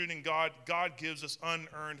identity is rooted in God, God gives us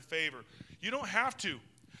unearned favor. You don't have to.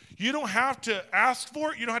 You don't have to ask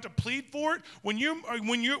for it. You don't have to plead for it. When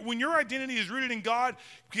your identity is rooted in God,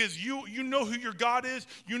 because you know who your God is,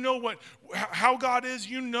 you know how God is,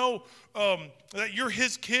 you know that you're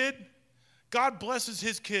his kid. God blesses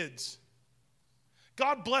his kids.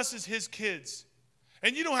 God blesses his kids.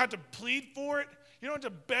 And you don't have to plead for it. You don't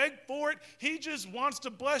have to beg for it. He just wants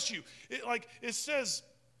to bless you. It says,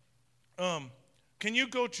 can you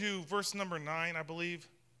go to verse number 9, I believe?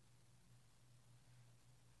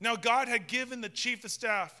 Now God had given the chief of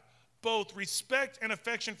staff both respect and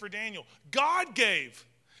affection for Daniel. God gave.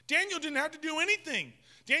 Daniel didn't have to do anything.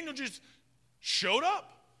 Daniel just showed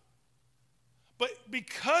up. But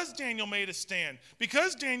because Daniel made a stand,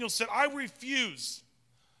 because Daniel said, I refuse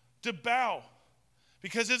to bow,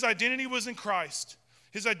 because his identity was in Christ,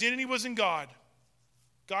 his identity was in God,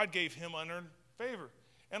 God gave him unearned favor.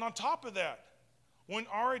 And on top of that, when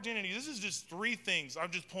our identity, this is just 3 things I'm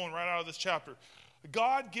just pulling right out of this chapter.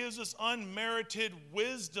 God gives us unmerited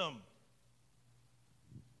wisdom.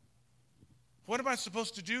 What am I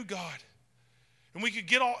supposed to do, God? And we could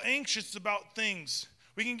get all anxious about things.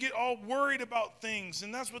 We can get all worried about things,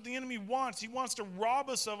 and that's what the enemy wants. He wants to rob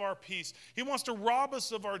us of our peace. He wants to rob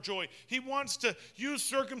us of our joy. He wants to use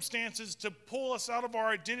circumstances to pull us out of our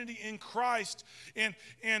identity in Christ.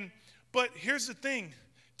 But here's the thing.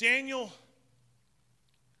 Daniel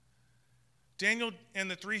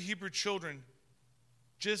and the 3 Hebrew children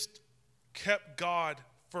just kept God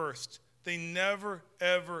first. They never,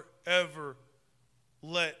 ever, ever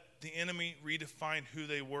let the enemy redefine who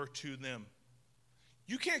they were to them.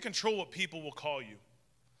 You can't control what people will call you.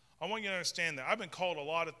 I want you to understand that. I've been called a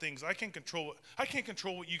lot of things. I can't control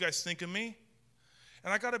what you guys think of me.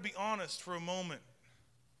 And I got to be honest for a moment,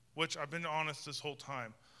 which I've been honest this whole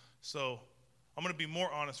time. So I'm going to be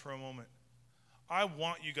more honest for a moment. I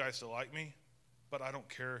want you guys to like me, but I don't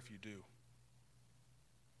care if you do.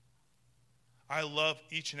 I love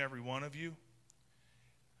each and every one of you,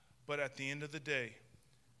 but at the end of the day,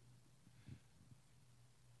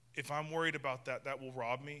 if I'm worried about that, that will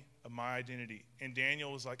rob me of my identity. And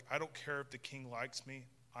Daniel was like, I don't care if the king likes me.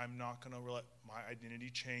 I'm not going to let my identity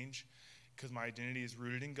change because my identity is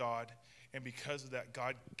rooted in God. And because of that,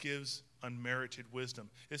 God gives unmerited wisdom.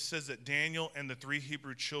 It says that Daniel and the 3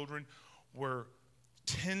 Hebrew children were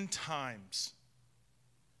 10 times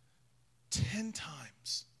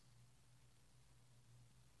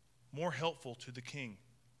more helpful to the king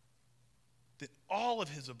than all of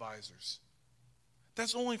his advisors.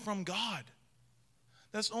 That's only from God.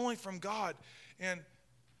 That's only from God. And,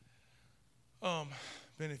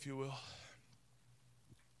 Ben, if you will,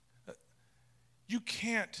 you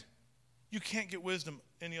can't get wisdom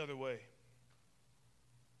any other way.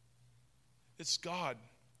 It's God.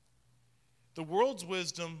 The world's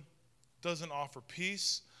wisdom doesn't offer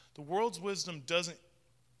peace. The world's wisdom doesn't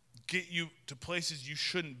get you to places you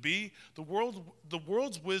shouldn't be. The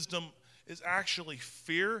world's wisdom is actually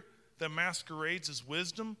fear that masquerades as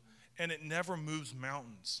wisdom, and it never moves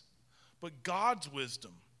mountains. But God's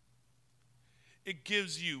wisdom, it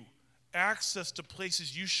gives you access to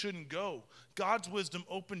places you shouldn't go. God's wisdom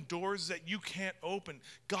opened doors that you can't open.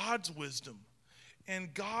 God's wisdom.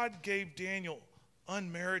 And God gave Daniel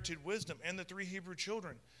unmerited wisdom and the 3 Hebrew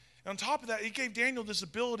children. And on top of that, he gave Daniel this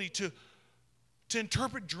ability to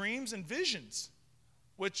interpret dreams and visions,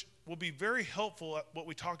 which will be very helpful at what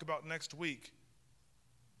we talk about next week.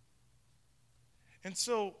 And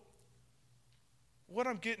so, what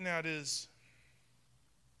I'm getting at is,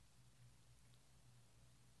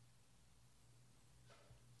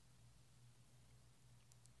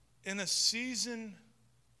 in a season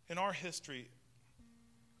in our history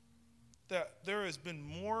that there has been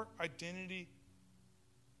more identity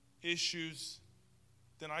issues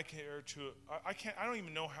than I care to. I don't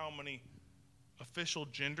even know how many official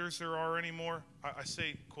genders there are anymore. I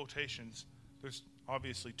say quotations. There's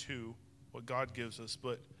obviously 2, what God gives us,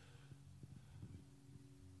 but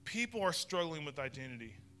people are struggling with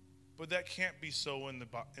identity. But that can't be so in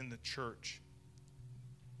the church.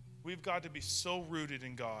 We've got to be so rooted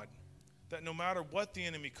in God that no matter what the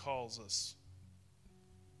enemy calls us,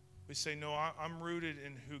 we say, no, I'm rooted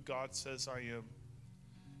in who God says I am.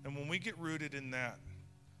 And when we get rooted in that,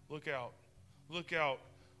 look out. look out,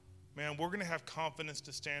 man, we're going to have confidence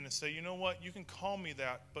to stand and say, you know what, you can call me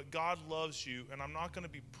that, but God loves you, and I'm not going to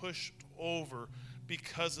be pushed over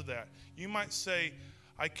because of that. You might say,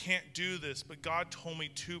 I can't do this, but God told me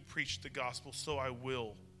to preach the gospel, so I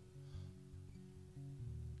will.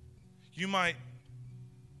 You might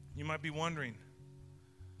be wondering,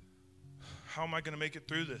 how am I going to make it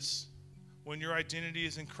through this? When your identity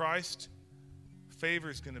is in Christ, favor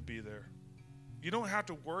is going to be there. You don't have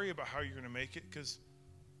to worry about how you're going to make it, because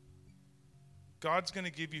God's going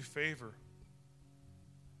to give you favor.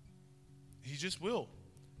 He just will,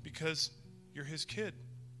 because you're his kid.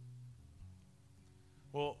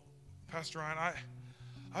 Well, Pastor Ryan,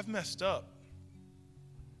 I've messed up.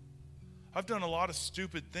 I've done a lot of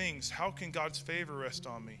stupid things. How can God's favor rest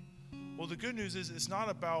on me? Well, the good news is it's not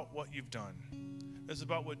about what you've done. It's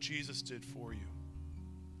about what Jesus did for you.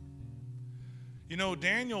 You know,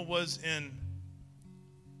 Daniel was in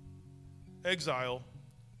exile,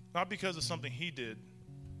 not because of something he did,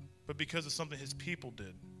 but because of something his people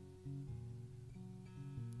did.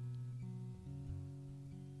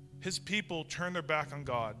 His people turned their back on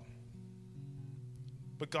God,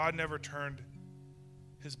 but God never turned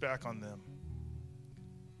his back on them.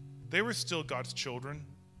 They were still God's children,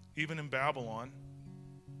 even in Babylon.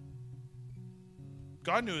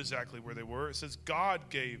 God knew exactly where they were. It says God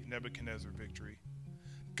gave Nebuchadnezzar victory.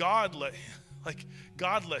 God let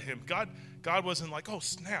him. God wasn't like, oh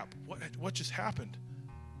snap, what just happened?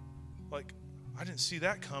 Like, I didn't see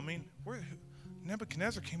that coming.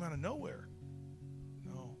 Nebuchadnezzar came out of nowhere.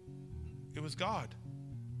 No, it was God.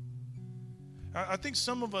 I think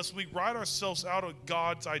some of us, we write ourselves out of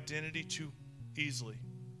God's identity too easily.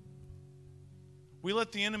 We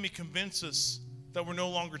let the enemy convince us that we're no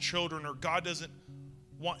longer children, or God doesn't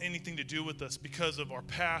want anything to do with us because of our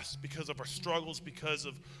past, because of our struggles, because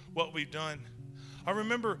of what we've done. I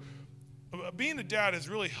remember being a dad has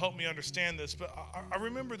really helped me understand this, but I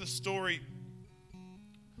remember the story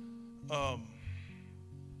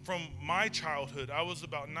from my childhood. I was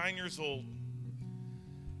about 9 years old.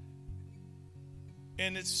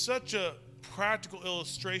 And it's such a practical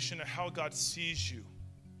illustration of how God sees you.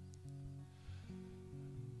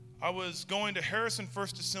 I was going to Harrison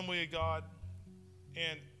First Assembly of God,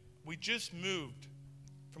 and we just moved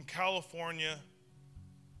from California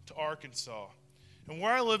to Arkansas. And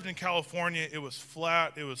where I lived in California, it was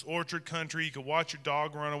flat. It was orchard country. You could watch your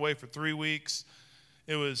dog run away for 3 weeks.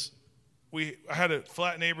 I had a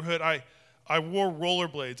flat neighborhood. I wore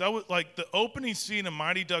rollerblades. I was like, the opening scene of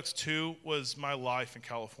Mighty Ducks 2 was my life in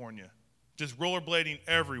California, just rollerblading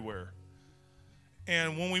everywhere.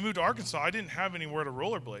 And when we moved to Arkansas, I didn't have anywhere to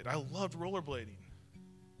rollerblade. I loved rollerblading.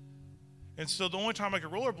 And so the only time I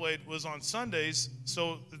could rollerblade was on Sundays.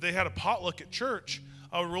 So they had a potluck at church.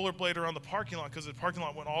 I would rollerblade around the parking lot because the parking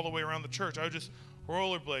lot went all the way around the church. I would just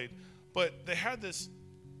rollerblade. But they had this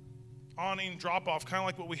awning drop-off, kind of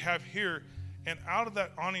like what we have here. And out of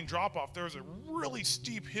that awning drop-off, there was a really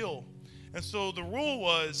steep hill. And so the rule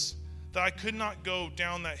was that I could not go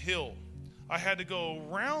down that hill. I had to go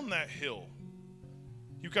around that hill.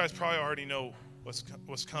 You guys probably already know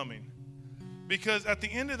what's coming. Because at the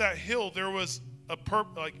end of that hill, there was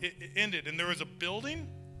it ended, and there was a building,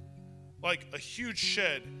 like a huge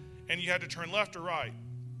shed, and you had to turn left or right.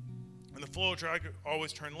 And the flow track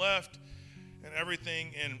always turned left and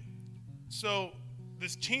everything. And so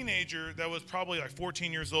this teenager that was probably like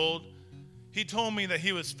 14 years old, he told me that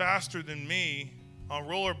he was faster than me on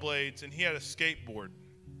rollerblades, and he had a skateboard.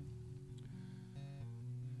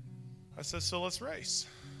 I said, so let's race.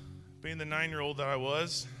 Being the 9-year-old that I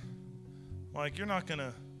was, like, you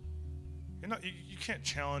can't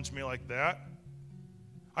challenge me like that.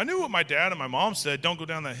 I knew what my dad and my mom said, don't go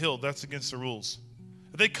down that hill, that's against the rules.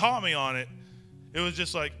 If they caught me on it, it was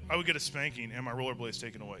just like I would get a spanking and my rollerblades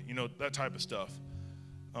taken away. You know, that type of stuff.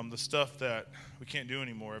 The stuff that we can't do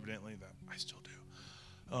anymore, evidently, that I still do.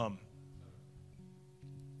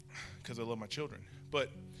 Because I love my children. But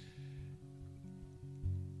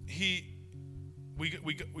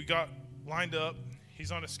we got lined up.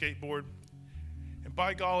 He's on a skateboard. And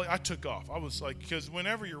by golly, I took off. I was like, because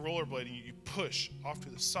whenever you're rollerblading, you push off to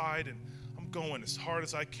the side, and I'm going as hard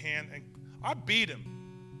as I can, and I beat him.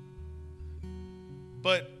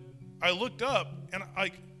 But I looked up, and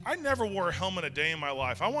I never wore a helmet a day in my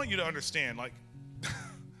life. I want you to understand,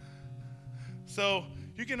 so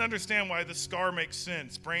you can understand why the scar makes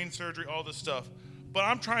sense, brain surgery, all this stuff. But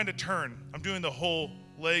I'm trying to turn. I'm doing the whole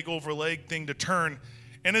leg over leg thing to turn,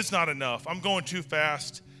 and it's not enough. I'm going too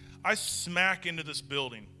fast. I smack into this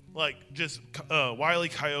building, like just Wile E.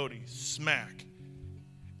 Coyote, smack.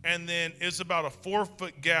 and then it's about a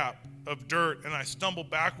 4-foot gap of dirt, and I stumble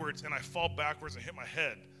backwards, and I fall backwards and hit my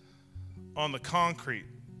head on the concrete,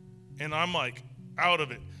 and I'm like out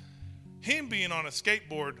of it. Him being on a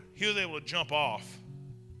skateboard, he was able to jump off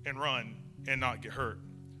and run and not get hurt.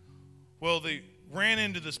 Well, they ran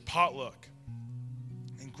into this potluck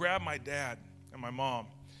and grabbed my dad and my mom,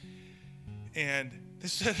 and they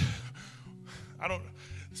said,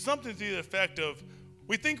 something to the effect of,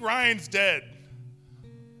 "We think Ryan's dead."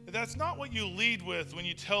 That's not what you lead with when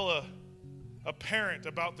you tell a parent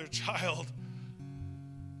about their child.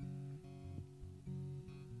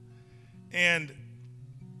 And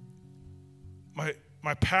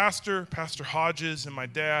my pastor, Pastor Hodges, and my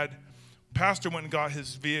dad, pastor went and got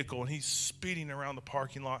his vehicle, and he's speeding around the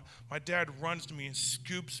parking lot. My dad runs to me and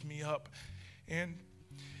scoops me up, and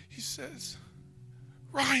he says,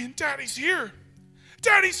 "Ryan, Daddy's here.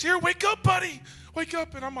 Daddy's here. Wake up, buddy. Wake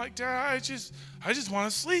up." And I'm like, "Dad, I just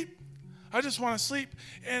want to sleep. I just want to sleep."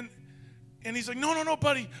 And he's like, no,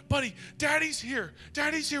 buddy, Daddy's here.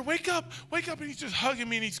 Daddy's here. Wake up. And he's just hugging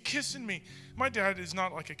me, and he's kissing me. My dad is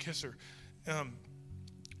not like a kisser.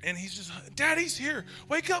 And he's just, "Daddy's here.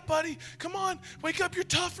 Wake up, buddy. Come on. Wake up. You're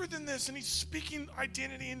tougher than this." And he's speaking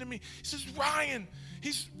identity into me. He says, Ryan,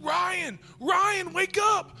 wake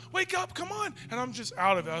up. Wake up. Come on. And I'm just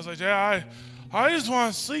out of it. I was like, "Dad, I just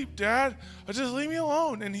want to sleep, Dad. Just leave me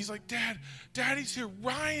alone." And he's like, Daddy's here.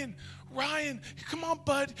 Ryan, come on,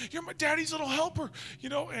 bud. You're my daddy's little helper,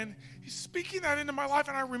 and he's speaking that into my life,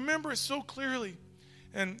 and I remember it so clearly.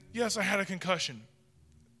 And yes, I had a concussion,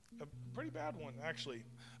 a pretty bad one, actually.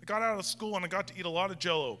 I got out of school, and I got to eat a lot of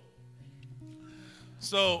Jell-O.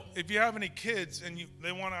 So if you have any kids and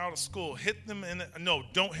they want out of school, hit them in the, no,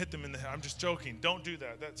 don't hit them in the head. I'm just joking. Don't do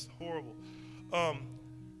that. That's horrible.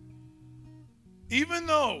 Even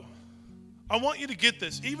though, I want you to get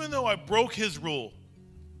this, even though I broke his rule,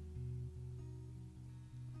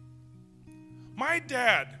 my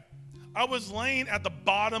dad, I was laying at the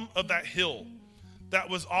bottom of that hill that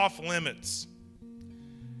was off limits.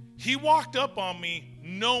 He walked up on me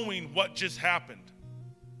knowing what just happened.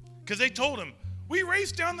 Because they told him, "We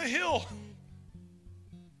raced down the hill."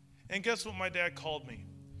 And guess what my dad called me?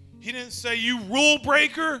 He didn't say, "You rule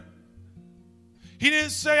breaker." He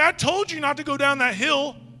didn't say, "I told you not to go down that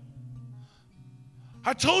hill.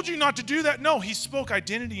 I told you not to do that." No, he spoke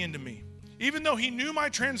identity into me. Even though he knew my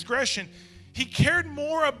transgression, he cared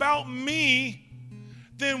more about me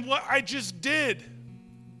than what I just did.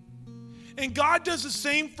 And God does the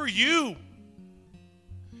same for you.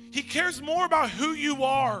 He cares more about who you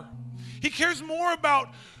are. He cares more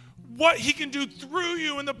about what he can do through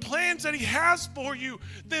you and the plans that he has for you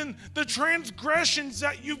than the transgressions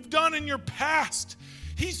that you've done in your past.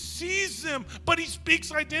 He sees them, but he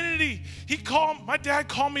speaks identity. My dad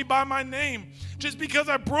called me by my name. Just because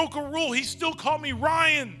I broke a rule, he still called me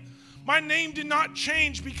Ryan. My name did not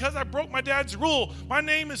change because I broke my dad's rule. My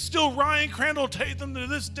name is still Ryan Crandall Tatham to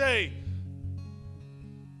this day.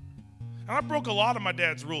 And I broke a lot of my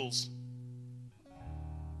dad's rules.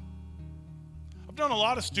 I've done a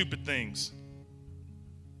lot of stupid things.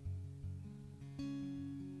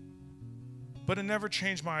 But it never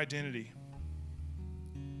changed my identity.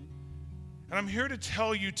 And I'm here to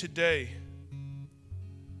tell you today,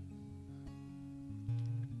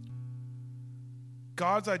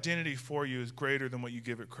 God's identity for you is greater than what you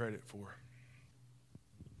give it credit for.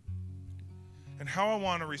 And how I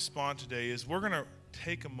want to respond today is we're going to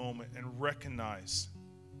take a moment and recognize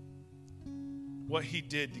what he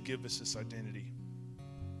did to give us this identity.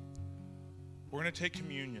 We're going to take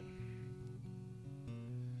communion.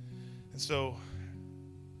 And so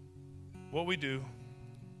what we do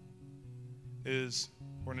is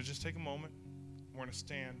we're going to just take a moment. We're going to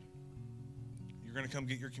stand. You're going to come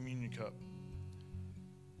get your communion cup.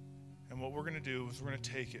 And what we're going to do is we're going to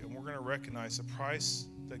take it and we're going to recognize the price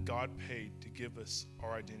that God paid to give us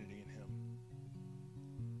our identity in him.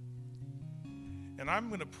 And I'm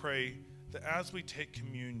going to pray that as we take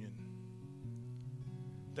communion,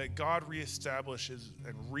 that God reestablishes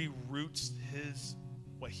and reroutes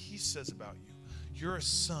what he says about you. You're a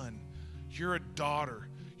son. You're a daughter.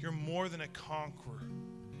 You're more than a conqueror.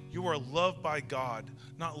 You are loved by God,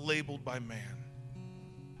 not labeled by man.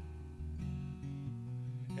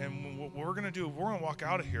 And what we're going to do, we're going to walk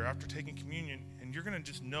out of here after taking communion, and you're going to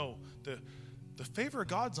just know the favor of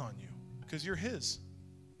God's on you because you're his.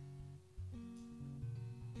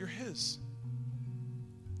 You're his.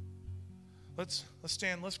 Let's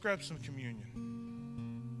stand. Let's grab some communion.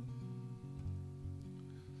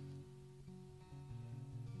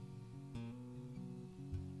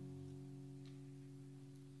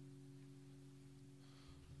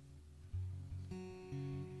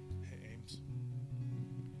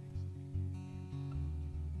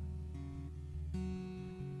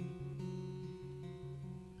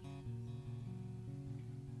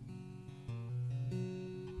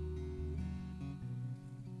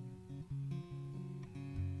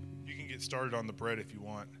 get started on the bread if you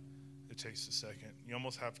want. It takes a second. You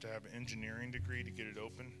almost have to have an engineering degree to get it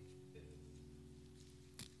open.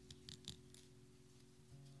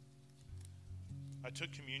 I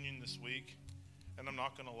took communion this week, and I'm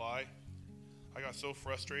not going to lie. I got so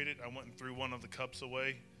frustrated, I went and threw one of the cups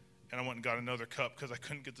away, and I went and got another cup because I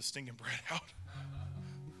couldn't get the stinking bread out.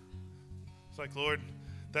 It's like, Lord,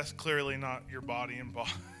 that's clearly not your body and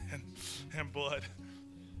blood.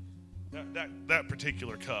 That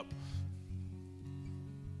particular cup.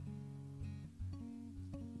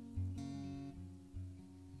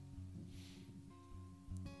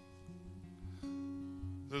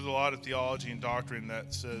 There's a lot of theology and doctrine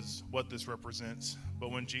that says what this represents.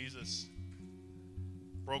 But when Jesus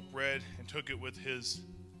broke bread and took it with his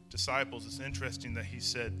disciples, it's interesting that he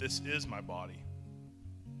said, "This is my body.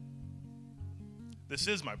 This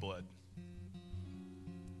is my blood."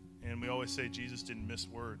 And we always say Jesus didn't miss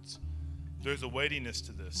words. There's a weightiness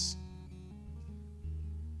to this.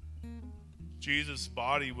 Jesus'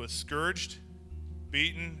 body was scourged,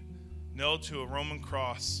 beaten, nailed to a Roman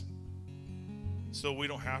cross, so we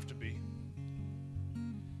don't have to be.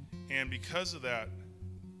 And because of that,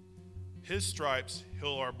 his stripes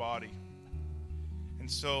heal our body.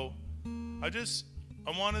 And so I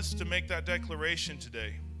want us to make that declaration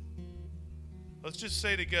today. Let's just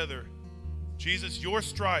say together, Jesus, your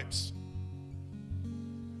stripes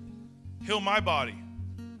heal my body.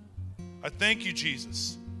 I thank you,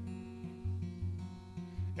 Jesus.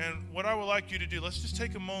 And what I would like you to do, let's just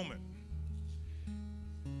take a moment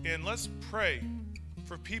and let's pray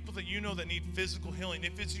for people that you know that need physical healing.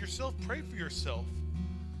 If it's yourself, pray for yourself.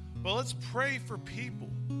 But let's pray for people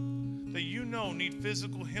that you know need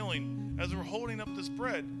physical healing as we're holding up this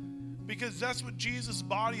bread. Because that's what Jesus'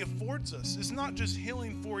 body affords us. It's not just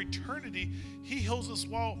healing for eternity. He heals us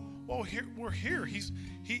while we're here. He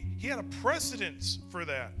had a precedence for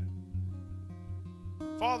that.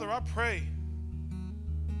 Father, I pray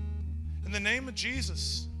in the name of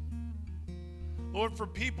Jesus, Lord, for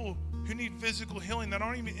people who need physical healing that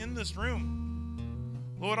aren't even in this room.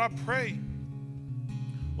 Lord, I pray,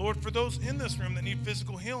 Lord, for those in this room that need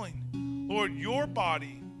physical healing. Lord, your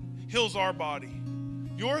body heals our body.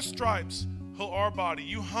 Your stripes heal our body.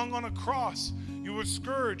 You hung on a cross. You were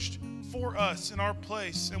scourged for us in our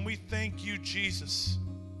place. And we thank you, Jesus.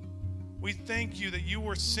 We thank you that you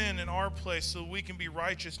were sin in our place so we can be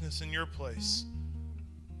righteousness in your place.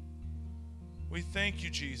 We thank you,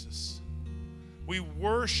 Jesus. We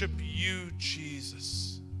worship you,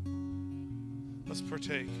 Jesus. Let's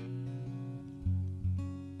partake.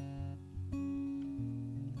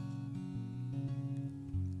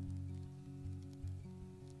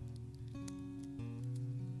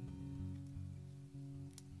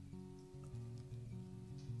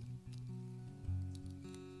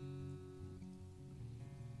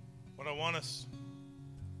 What I want us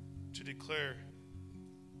to declare,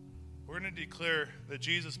 we're going to declare that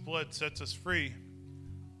Jesus' blood sets us free,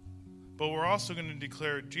 but we're also going to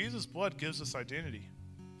declare Jesus' blood gives us identity.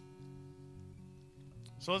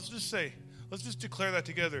 So let's just declare that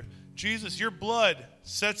together. Jesus, your blood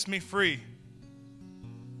sets me free.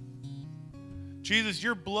 Jesus,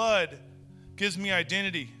 your blood gives me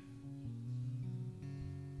identity.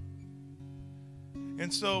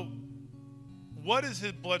 And so, what does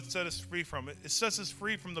his blood set us free from? It sets us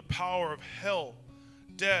free from the power of hell,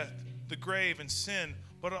 death, the grave, and sin.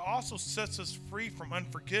 But it also sets us free from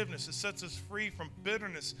unforgiveness. It sets us free from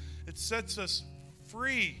bitterness. It sets us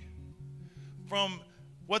free from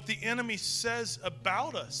what the enemy says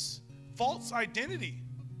about us, false identity.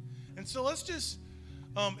 And so let's just,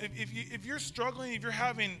 if you're struggling, if you're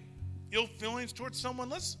having ill feelings towards someone,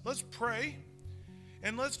 let's pray.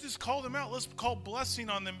 And let's just call them out. Let's call blessing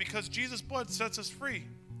on them because Jesus' blood sets us free.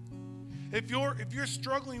 If you're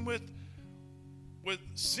struggling with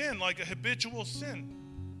sin, like a habitual sin,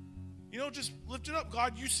 just lift it up.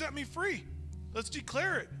 God, you set me free. Let's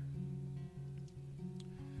declare it.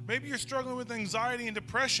 Maybe you're struggling with anxiety and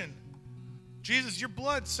depression. Jesus, your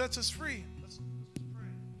blood sets us free. Let's pray.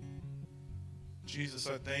 Jesus,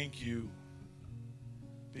 I thank you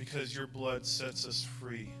because your blood sets us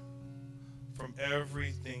free from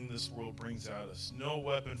everything this world brings at us. No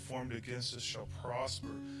weapon formed against us shall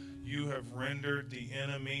prosper. You have rendered the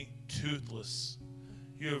enemy toothless.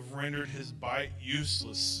 You have rendered his bite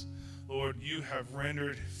useless. Lord, you have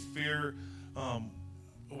rendered fear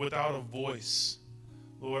without a voice.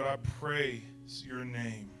 Lord, I praise your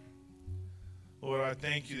name. Lord, I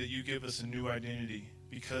thank you that you give us a new identity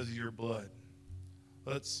because of your blood.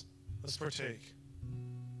 Let's partake.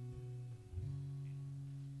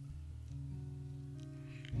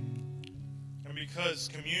 And because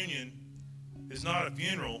communion is not a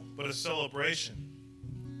funeral, but a celebration.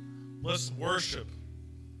 Let's worship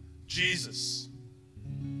Jesus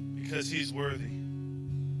because he's worthy.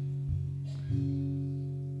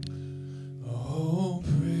 Oh,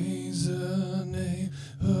 praise the name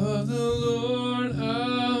of the Lord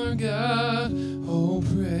our God. Oh,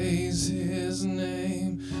 praise his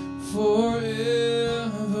name forevermore.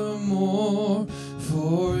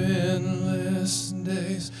 For endless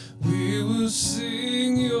days we will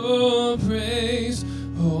sing your praise.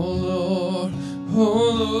 Oh, Lord,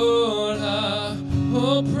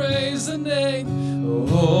 oh, praise the name.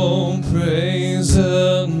 Oh, praise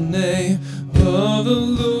the name of the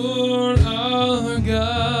Lord our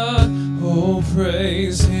God. Oh,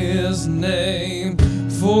 praise his name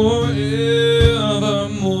forevermore.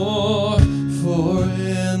 For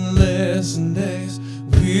endless days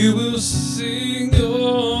we will sing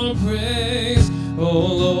your praise. Oh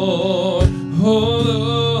Lord,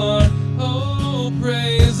 oh,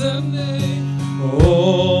 praise the name.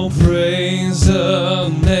 Oh, praise the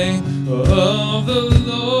name of the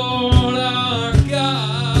Lord our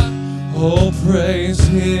God. Oh, praise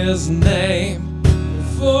his name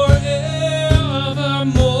forevermore.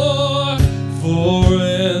 For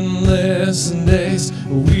endless days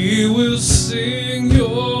we will sing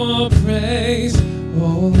your praise.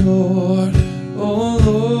 Oh Lord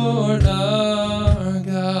our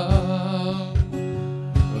God.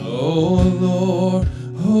 Oh Lord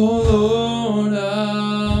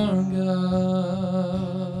our God.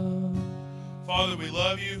 Father, we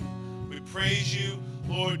love you. We praise you.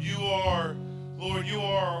 Lord, you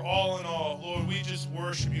are all in all. Lord, we just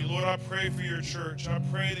worship you. Lord, I pray for your church. I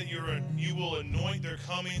pray that you will anoint their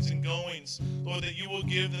comings and goings. Lord, that you will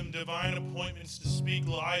give them divine appointments to speak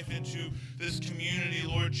life into this community,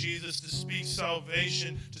 Lord Jesus, to speak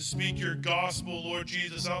salvation, to speak your gospel, Lord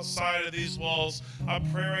Jesus, outside of these walls. I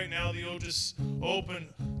pray right now that you'll just open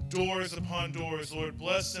doors upon doors. Lord,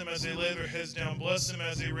 bless them as they lay their heads down. Bless them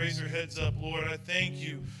as they raise their heads up. Lord, I thank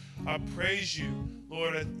you. I praise you.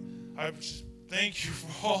 Lord, I just thank you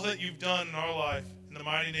for all that you've done in our life. In the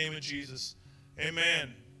mighty name of Jesus.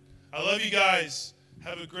 Amen. I love you guys.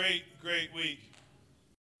 Have a great, great week.